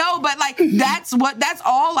 I know, but like that's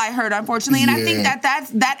all I heard, unfortunately. And I think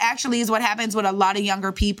that actually is what happens with a lot of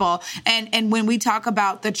younger people. And when we talk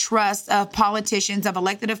about the trust of politicians, of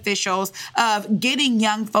elected officials, of getting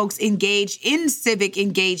young folks engaged in civic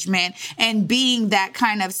engagement and being that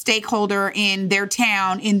kind of stakeholder in their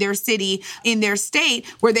town, in their city, in their state,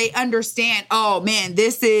 where they understand, oh man,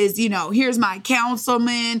 this is, you know, here's my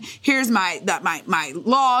councilman, here's my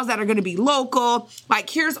laws that are going to be local. Like,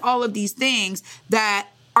 here's all of these things that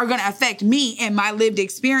are going to affect me and my lived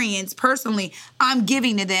experience personally. I'm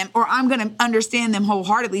giving to them, or I'm going to understand them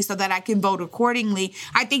wholeheartedly so that I can vote accordingly.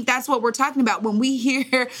 I think that's what we're talking about when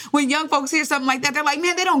young folks hear something like that. They're like,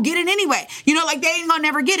 man, they don't get it anyway. You know, like they ain't gonna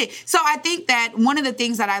never get it. So I think that one of the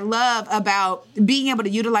things that I love about being able to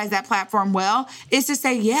utilize that platform well is to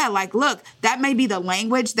say, yeah, like, look, that may be the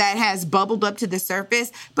language that has bubbled up to the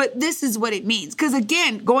surface, but this is what it means. Because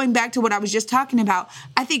again, going back to what I was just talking about,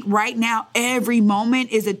 I think right now, every moment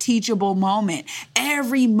is a teachable moment.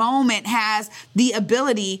 Every moment has the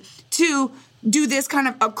ability to do this kind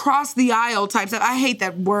of across the aisle type stuff. I hate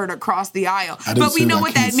that word, across the aisle, but we know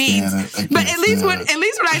what that means. But at least when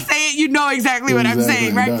I say it, you know exactly what I'm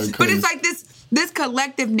saying, right? No, but it's like this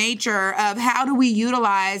collective nature of how do we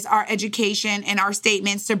utilize our education and our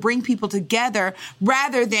statements to bring people together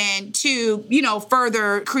rather than to, you know,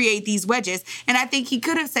 further create these wedges. And I think he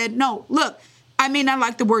could have said, no, look, I may not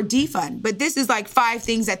like the word defund, but this is like 5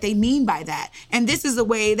 things that they mean by that. And this is a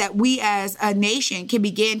way that we as a nation can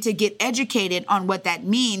begin to get educated on what that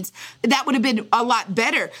means. That would have been a lot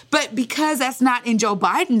better. But because that's not in Joe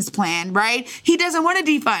Biden's plan, right? He doesn't want to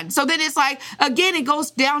defund. So then it's like, again, it goes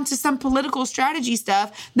down to some political strategy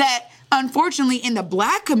stuff that unfortunately, in the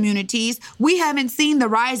Black communities, we haven't seen the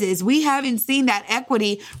rises. We haven't seen that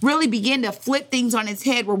equity really begin to flip things on its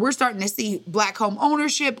head, where we're starting to see Black home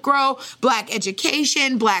ownership grow, Black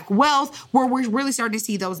education, Black wealth, where we're really starting to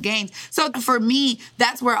see those gains. So for me,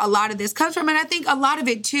 that's where a lot of this comes from. And I think a lot of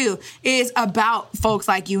it, too, is about folks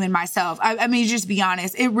like you and myself. I mean, just be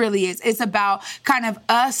honest, it really is. It's about kind of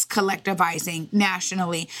us collectivizing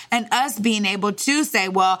nationally and us being able to say,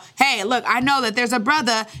 well, hey, look, I know that there's a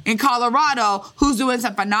brother in Colorado who's doing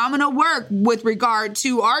some phenomenal work with regard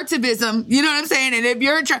to artivism. You know what I'm saying? And if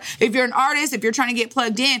you're an artist, if you're trying to get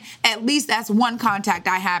plugged in, at least that's one contact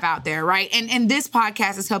I have out there, right? And this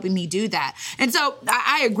podcast is helping me do that. And so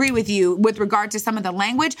I agree with you with regard to some of the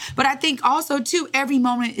language, but I think also too, every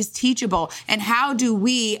moment is teachable. And how do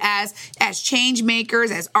we as change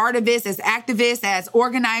makers, as artivists, as activists, as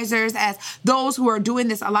organizers, as those who are doing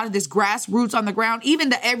this, a lot of this grassroots on the ground, even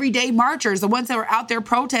the everyday marchers, the ones that are out there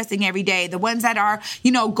protesting every day, the ones that are,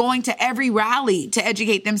 you know, going to every rally to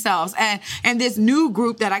educate themselves. And this new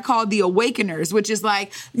group that I call the Awakeners, which is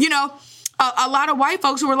like, you know, a lot of white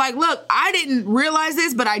folks who were like, look, I didn't realize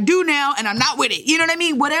this, but I do now, and I'm not with it. You know what I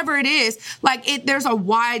mean? Whatever it is, like there's a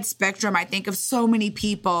wide spectrum, I think, of so many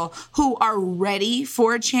people who are ready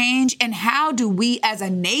for change. And how do we as a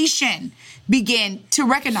nation begin to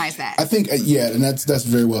recognize that? I think, and that's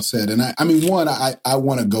very well said. And I mean, one, I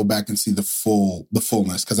want to go back and see the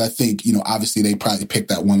fullness, because I think, you know, obviously they probably picked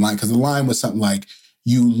that one line, because the line was something like,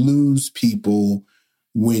 you lose people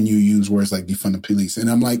when you use words like defund the police.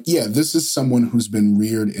 And I'm like, yeah, this is someone who's been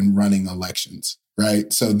reared in running elections,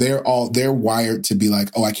 right? So they're wired to be like,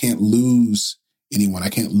 oh, I can't lose anyone. I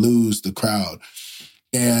can't lose the crowd.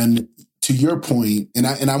 And to your point, and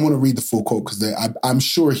I want to read the full quote, because I'm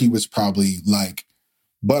sure he was probably like,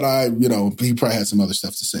 but he probably had some other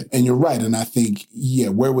stuff to say. And you're right. And I think, yeah,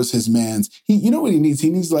 where was his mans? You know what he needs?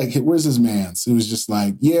 He needs like, where's his mans? It was just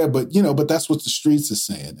like, yeah, but that's what the streets are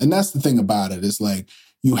saying. And that's the thing about it. It's like,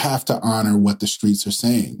 you have to honor what the streets are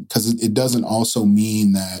saying, because it doesn't also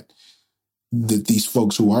mean that these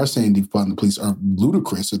folks who are saying defund the police are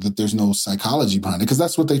ludicrous, or that there's no psychology behind it, because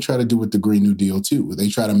that's what they try to do with the Green New Deal too. They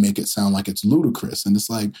try to make it sound like it's ludicrous. And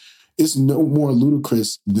it's like, it's no more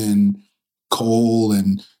ludicrous than coal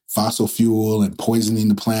and fossil fuel and poisoning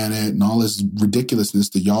the planet and all this ridiculousness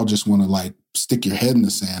that y'all just want to like stick your head in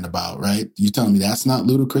the sand about, right? You telling me that's not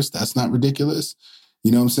ludicrous? That's not ridiculous?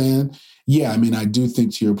 You know what I'm saying? Yeah, I mean, I do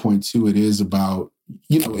think, to your point too, it is about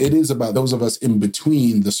those of us in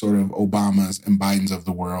between the sort of Obamas and Bidens of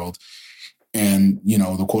the world and, you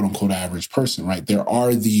know, the quote unquote average person, right? There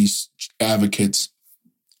are these advocates,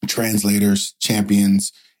 translators,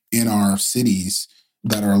 champions in our cities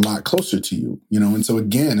that are a lot closer to you, you know? And so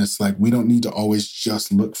again, it's like, we don't need to always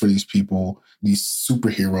just look for these people, these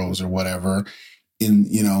superheroes or whatever in,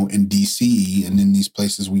 you know, in DC and in these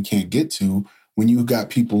places we can't get to, when you've got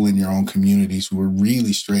people in your own communities who are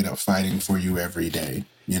really straight up fighting for you every day.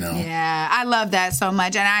 You know? Yeah, I love that so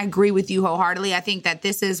much. And I agree with you wholeheartedly. I think that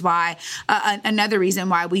this is why, another reason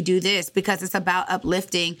why we do this, because it's about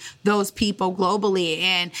uplifting those people globally.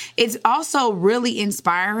 And it's also really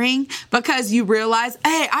inspiring because you realize,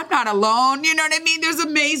 hey, I'm not alone. You know what I mean? There's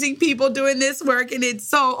amazing people doing this work, and it's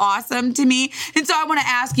so awesome to me. And so I want to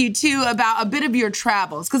ask you too about a bit of your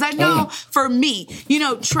travels, because I know for me, you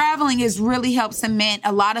know, traveling has really helped cement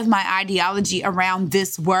a lot of my ideology around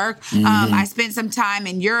this work. I spent some time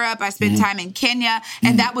in Europe. I spent time in Kenya,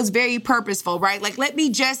 and that was very purposeful, right? Like, let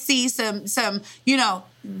me just see some, you know,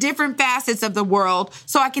 different facets of the world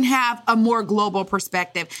so I can have a more global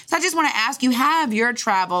perspective. So I just want to ask you, have your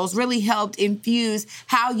travels really helped infuse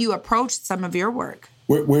how you approach some of your work?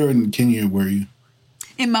 Where in Kenya were you?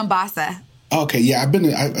 In Mombasa. Okay, yeah,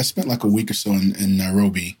 I spent like a week or so in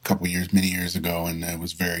Nairobi many years ago, and it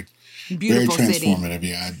was very beautiful, very transformative. City.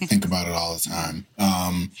 Yeah, I think about it all the time.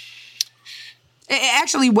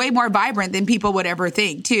 Actually way more vibrant than people would ever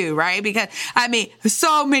think too, right? Because, I mean,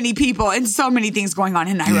 so many people and so many things going on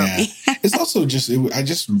in Nairobi. Yeah. It's also I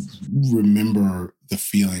just remember the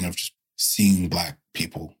feeling of just seeing Black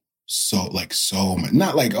people so much.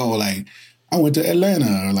 Not like, oh, like, I went to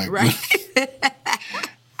Atlanta or like, right.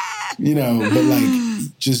 You know, but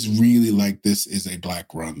like, just really like, this is a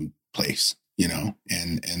Black run place, you know,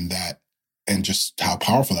 and just how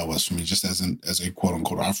powerful that was for me, just as a quote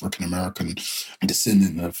unquote African American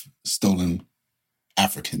descendant of stolen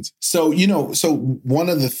Africans. So, you know, one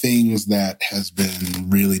of the things that has been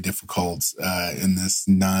really difficult in this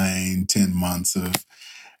 9-10 months of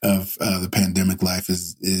the pandemic life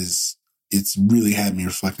is it's really had me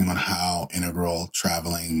reflecting on how integral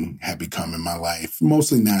traveling had become in my life,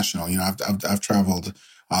 mostly national. You know, I've traveled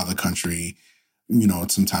out of the country. You know,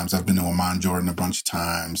 sometimes I've been to Oman, Jordan a bunch of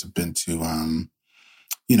times. I've been to,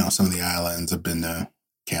 you know, some of the islands. I've been to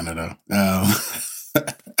Canada.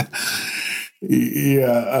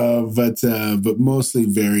 But mostly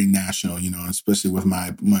very national, you know, especially with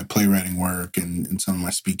my playwriting work and some of my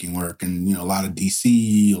speaking work, and, you know, a lot of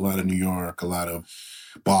DC, a lot of New York, a lot of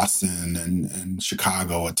Boston and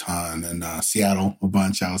Chicago a ton, and Seattle a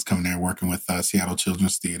bunch. I was coming there working with Seattle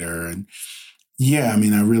Children's Theater, and yeah, I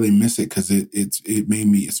mean, I really miss it because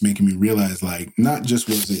it's making me realize, like, not just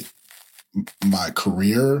was it my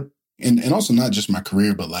career and also not just my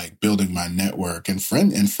career, but like building my network and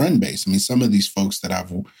friend base. I mean, some of these folks that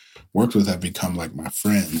I've worked with have become like my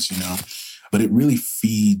friends, you know, but it really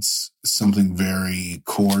feeds something very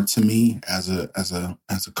core to me as a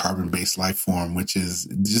carbon-based life form, which is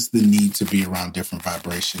just the need to be around different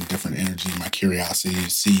vibration, different energy, my curiosity to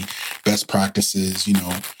see best practices, you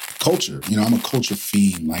know, culture. You know, I'm a culture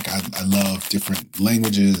fiend. Like, I love different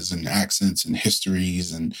languages and accents and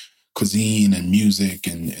histories and cuisine and music,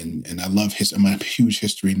 and I love history. I'm a huge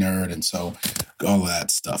history nerd, and so all of that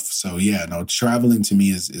stuff. So yeah, no, traveling to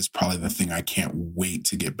me is probably the thing I can't wait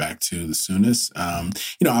to get back to the soonest. You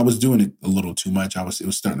know, I was doing it a little too much. It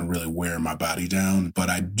was starting to really wear my body down, but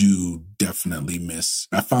I do definitely miss.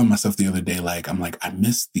 I found myself the other day, like, I'm like, I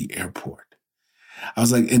miss the airport. I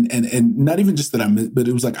was like, and not even just that I miss, but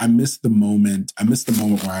it was like, I miss the moment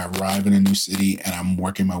where I arrive in a new city and I'm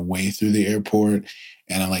working my way through the airport,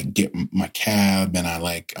 and I like get my cab, and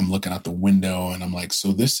I'm looking out the window, and I'm like,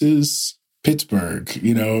 so this is Pittsburgh,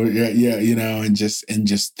 you know? Yeah, you know, and just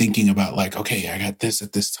thinking about, like, okay, I got this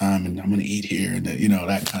at this time, and I'm going to eat here. And, you know,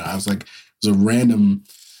 that kind of, I was like, it was a random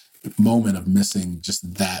moment of missing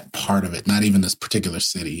just that part of it, not even this particular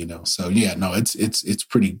city, you know? So yeah, no, it's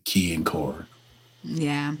pretty key and core.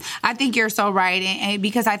 Yeah, I think you're so right. And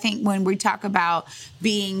because I think when we talk about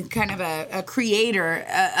being kind of a creator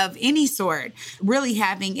of any sort, really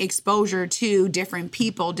having exposure to different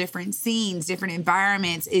people, different scenes, different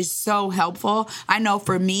environments is so helpful. I know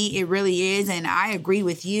for me, it really is. And I agree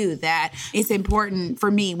with you that it's important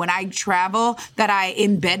for me when I travel that I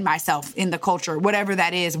embed myself in the culture, whatever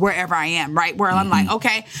that is, wherever I am, right? Where I'm like,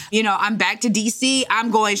 okay, you know, I'm back to DC.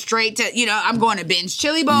 I'm going straight to, you know, I'm going to Ben's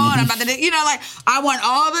Chili Bowl. And I'm about to, you know, like, I want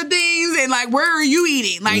all the things. And like, where are you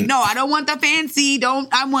eating? Like, no, I don't want the fancy.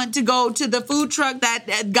 I want to go to the food truck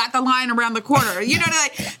that got the line around the corner. You know,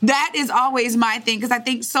 like, that is always my thing. Because I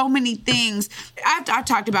think so many things, I've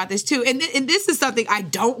talked about this too. And this is something I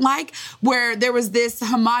don't like, where there was this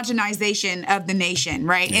homogenization of the nation,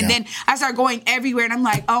 right? And then I started going everywhere and I'm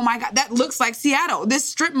like, oh my God, that looks like Seattle. This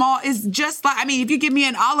strip mall is just like, I mean, if you give me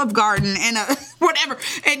an Olive Garden and a whatever,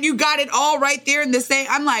 and you got it all right there in the same,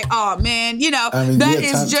 I'm like, oh man, you know, I mean, that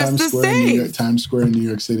is just the same. Times Square in New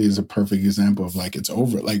York City is a perfect example of like, it's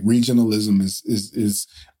over. Like regionalism is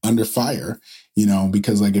under fire, you know,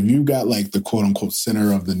 because like if you got like the quote unquote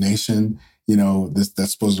center of the nation, you know,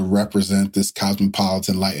 that's supposed to represent this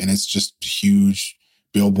cosmopolitan light, and it's just huge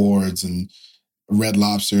billboards and Red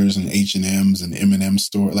Lobsters and H&M's and M&M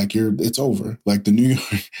store, like it's over. Like the New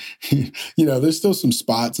York, you know, there's still some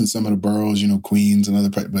spots in some of the boroughs, you know, Queens and other,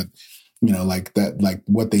 but you know, like that, like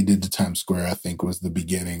what they did to Times Square, I think was the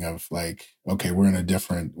beginning of like, okay, we're in a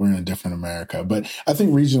different America. But I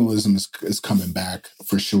think regionalism is coming back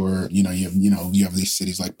for sure. You know, you have these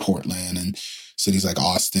cities like Portland and cities like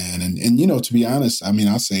Austin. And you know, to be honest, I mean,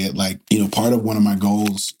 I'll say it like, you know, part of one of my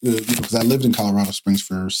goals, because I lived in Colorado Springs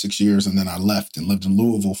for 6 years and then I left and lived in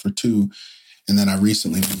Louisville for 2. And then I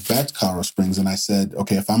recently moved back to Colorado Springs and I said,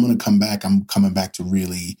 okay, if I'm going to come back, I'm coming back to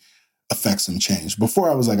really affect some change.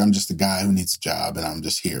 Before I was like, I'm just a guy who needs a job and I'm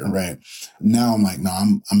just here, right? Now I'm like, no,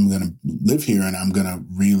 I'm going to live here and I'm going to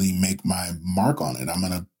really make my mark on it. I'm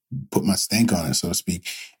going to put my stank on it, so to speak.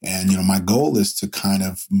 And, you know, my goal is to kind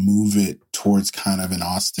of move it towards kind of in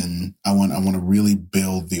Austin. I want to really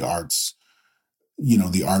build the arts, you know,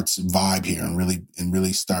 the arts vibe here and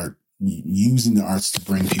really start using the arts to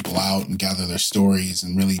bring people out and gather their stories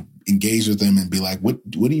and really engage with them and be like, what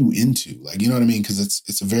are you into? Like, you know what I mean? Because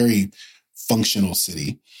it's a very functional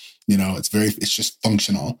city. You know, it's just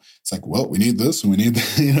functional. It's like, well, we need this and we need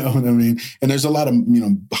that, you know what I mean? And there's a lot of, you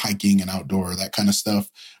know, hiking and outdoor, that kind of stuff.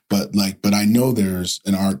 But I know there's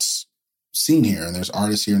an arts scene here and there's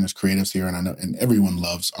artists here and there's creatives here. And I know, and everyone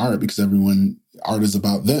loves art because art is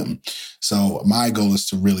about them. So my goal is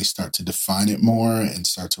to really start to define it more and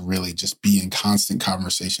start to really just be in constant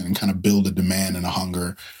conversation and kind of build a demand and a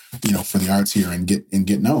hunger, you know, for the arts here and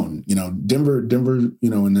get known. You know, Denver, you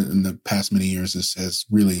know, in the past many years has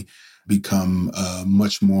really become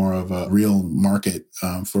much more of a real market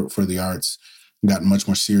for the arts, gotten much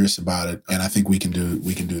more serious about it. And I think we can do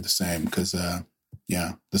the same because,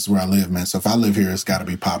 yeah, this is where I live, man. So if I live here, it's got to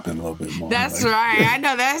be popping a little bit more. That's right. I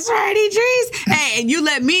know that's right, Idris. Hey, and you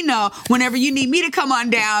let me know whenever you need me to come on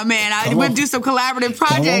down, man. I would do some collaborative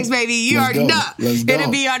projects, baby. You already know. It'll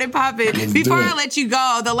be on and popping. Before I let you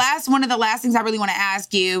go, one of the last things I really want to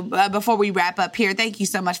ask you before we wrap up here, thank you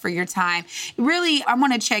so much for your time. Really, I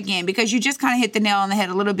want to check in because you just kind of hit the nail on the head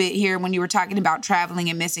a little bit here when you were talking about traveling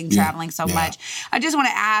and missing traveling so much. I just want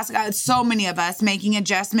to ask, so many of us making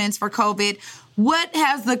adjustments for COVID. What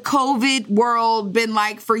has the COVID world been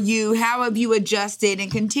like for you? How have you adjusted and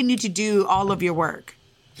continued to do all of your work?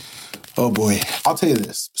 Oh boy, I'll tell you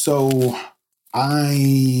this. So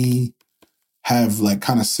I have like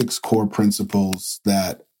kind of 6 core principles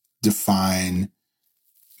that define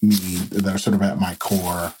me, that are sort of at my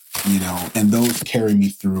core, you know, and those carry me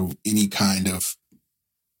through any kind of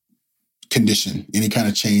condition, any kind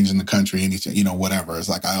of change in the country, anything, you know, whatever. It's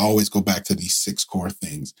like I always go back to these 6 core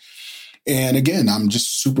things. And again, I'm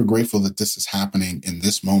just super grateful that this is happening in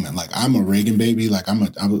this moment. Like I'm a Reagan baby. Like I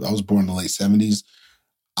was born in the late 70s.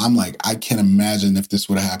 I'm like, I can't imagine if this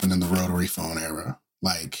would have happened in the rotary phone era.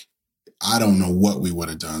 Like, I don't know what we would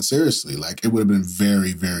have done. Seriously, like it would have been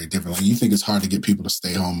very, very different. Like you think it's hard to get people to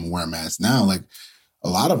stay home and wear masks now. Like a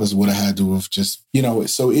lot of us would have had to have just, you know,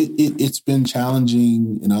 so it's been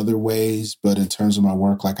challenging in other ways. But in terms of my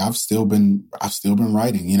work, like I've still been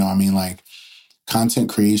writing, you know, I mean, like content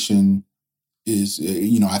creation is,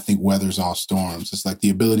 you know, I think weathers all storms. It's like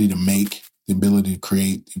the ability to make, the ability to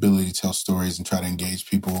create, the ability to tell stories and try to engage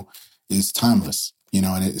people is timeless, you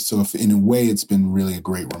know, and so if in a way it's been really a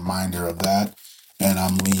great reminder of that. And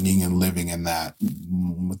I'm leaning and living in that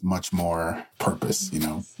with much more purpose, you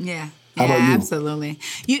know? Yeah. How about you? Absolutely.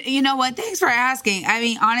 You know what? Thanks for asking. I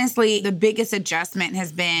mean, honestly, the biggest adjustment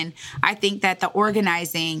has been, I think that the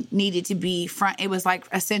organizing needed to be it was like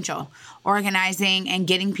essential. Organizing and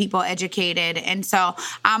getting people educated. And so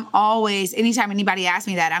I'm always, anytime anybody asks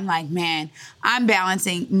me that, I'm like, man, I'm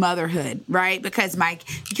balancing motherhood, right? Because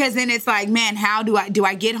then it's like, man, how do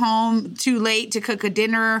I get home too late to cook a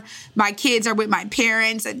dinner? My kids are with my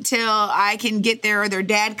parents until I can get there or their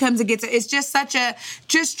dad comes and gets it. It's just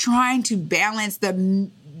just trying to balance the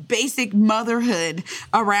basic motherhood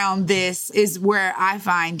around this is where I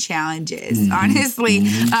find challenges, honestly.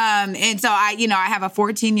 And so I have a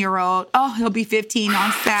 14-year-old. Oh, he'll be 15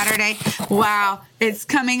 on Saturday. Wow. It's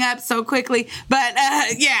coming up so quickly. But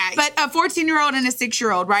but a 14-year-old and a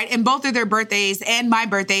 6-year-old, right? And both of their birthdays and my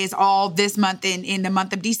birthday is all this month in the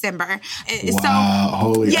month of December. Wow,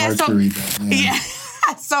 holy archery.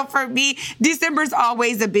 So for me, December's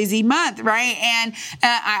always a busy month, right? And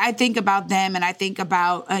I think about them, and I think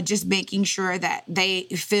about just making sure that they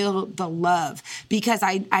feel the love, because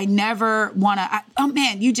I never want to. Oh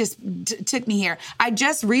man, you just took me here. I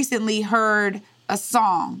just recently heard a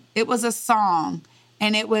song. It was a song.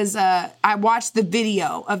 And it was, I watched the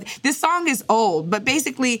video of, this song is old, but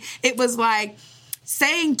basically it was like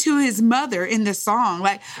saying to his mother in the song,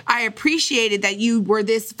 like, I appreciated that you were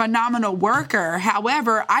this phenomenal worker.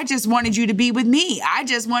 However, I just wanted you to be with me. I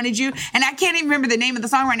just wanted you. And I can't even remember the name of the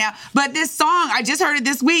song right now, but this song, I just heard it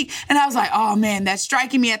this week. And I was like, oh man, that's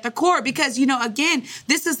striking me at the core, because, again,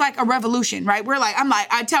 this is like a revolution, right?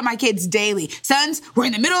 I tell my kids daily, sons, we're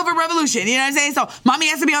in the middle of a revolution. You know what I'm saying? So mommy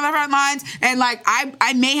has to be on the front lines. And like,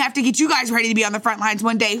 I may have to get you guys ready to be on the front lines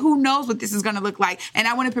one day. Who knows what this is going to look like? And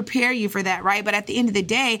I want to prepare you for that, right? But at the end of the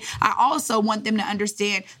day, I also want them to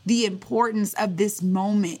understand the importance of this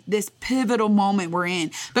moment, this pivotal moment we're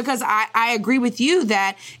in. Because I agree with you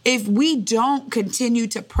that if we don't continue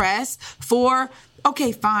to press for,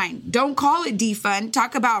 okay, fine, don't call it defund,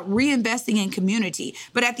 talk about reinvesting in community.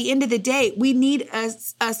 But at the end of the day, we need a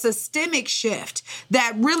systemic shift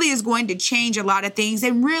that really is going to change a lot of things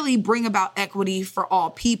and really bring about equity for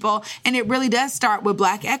all people. And it really does start with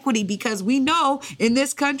Black equity, because we know in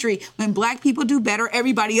this country, when Black people do better,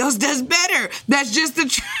 everybody else does better. That's just the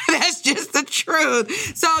that's just the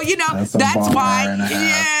truth. So, that's why,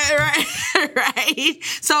 right.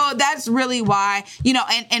 So that's really why,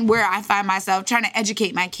 and where I find myself trying to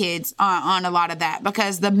educate my kids on a lot of that,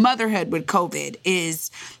 because the motherhood with COVID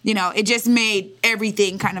is, it just made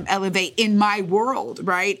everything kind of elevate in my world,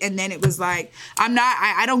 right? And then it was like,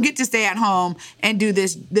 I don't get to stay at home and do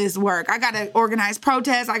this work. I got to organize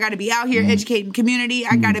protests. I got to be out here educating community.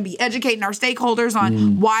 I got to be educating our stakeholders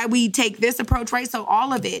on why we take this approach, right? So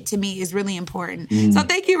all of it to me is really important. So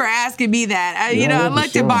thank you for asking me that. I'd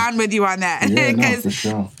like to bond with you on that, because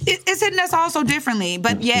it's hitting us all so differently,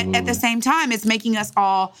 but yet at the same time, it's making us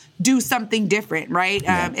all do something different, right?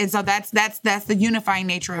 And so that's the unifying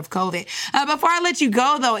nature of COVID. Before I let you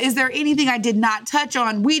go, though, is there anything we did not touch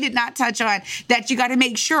on, that you got to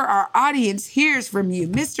make sure our audience hears from you,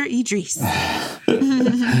 Mr. Idris?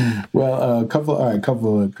 Well, a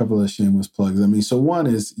couple of shameless plugs. I mean, so one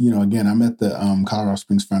is, again, I'm at the Colorado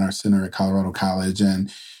Springs Fine Arts Center at Colorado College,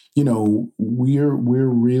 and we're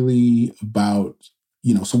really about,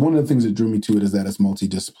 so one of the things that drew me to it is that it's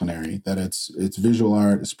multidisciplinary, that it's visual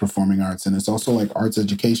art, it's performing arts, and it's also like arts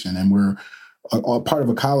education. And we're a part of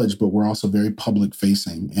a college, but we're also very public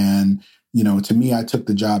facing. And, to me, I took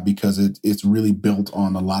the job because it's really built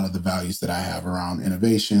on a lot of the values that I have around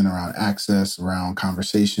innovation, around access, around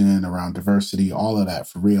conversation, around diversity, all of that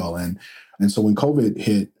for real. And so when COVID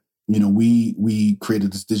hit, we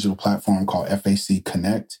created this digital platform called FAC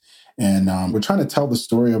Connect. And we're trying to tell the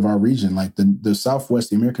story of our region. Like the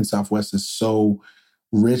Southwest, the American Southwest is so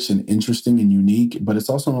rich and interesting and unique, but it's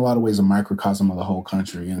also in a lot of ways a microcosm of the whole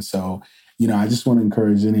country. And so, I just want to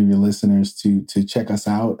encourage any of your listeners to check us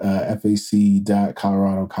out,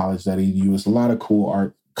 fac.coloradocollege.edu. There's a lot of cool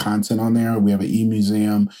art content on there. We have an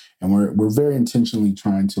e-museum, and we're very intentionally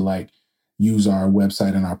trying to use our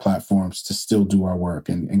website and our platforms to still do our work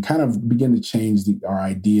and kind of begin to change our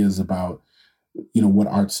ideas about what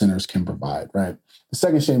art centers can provide, right? The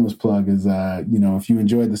second shameless plug is, if you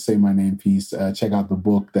enjoyed the Say My Name piece, check out the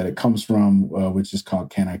book that it comes from, which is called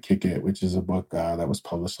Can I Kick It?, which is a book that was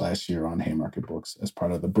published last year on Haymarket Books as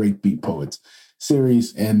part of the Breakbeat Poets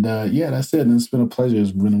series. And that's it. And it's been a pleasure.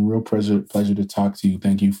 It's been a real pleasure to talk to you.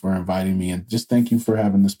 Thank you for inviting me. And just thank you for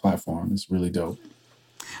having this platform. It's really dope.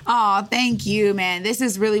 Oh, thank you, man. This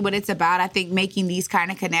is really what it's about. I think making these kind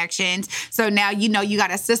of connections. So now, you got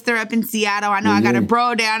a sister up in Seattle. I know I got a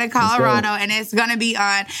bro down in Colorado, and it's going to be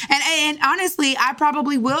on. And honestly, I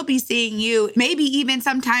probably will be seeing you maybe even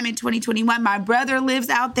sometime in 2021. My brother lives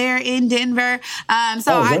out there in Denver.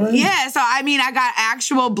 So I got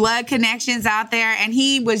actual blood connections out there, and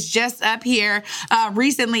he was just up here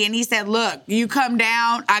recently, and he said, look, you come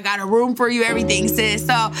down, I got a room for you, everything, sis.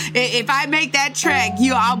 So if I make that trek,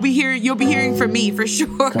 you'll be hearing from me for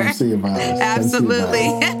sure. Come see about us. Absolutely.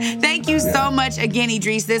 Thank you so much again,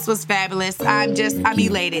 Idris. This was fabulous. I'm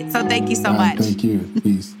elated. So thank you so much. Thank you.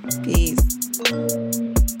 Peace.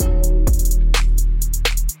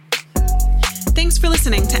 Thanks for listening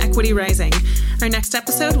listening to Equity Rising. Our next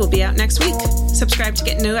episode will be out next week. Subscribe to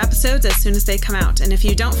get new episodes as soon as they come out. And if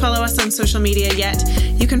you don't follow us on social media yet,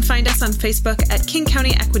 you can find us on Facebook at King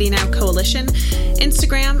County Equity Now Coalition,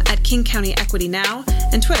 Instagram at King County Equity Now,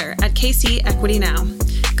 and Twitter at KC Equity Now.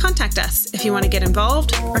 Contact us if you want to get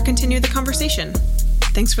involved or continue the conversation.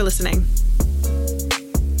 Thanks for listening.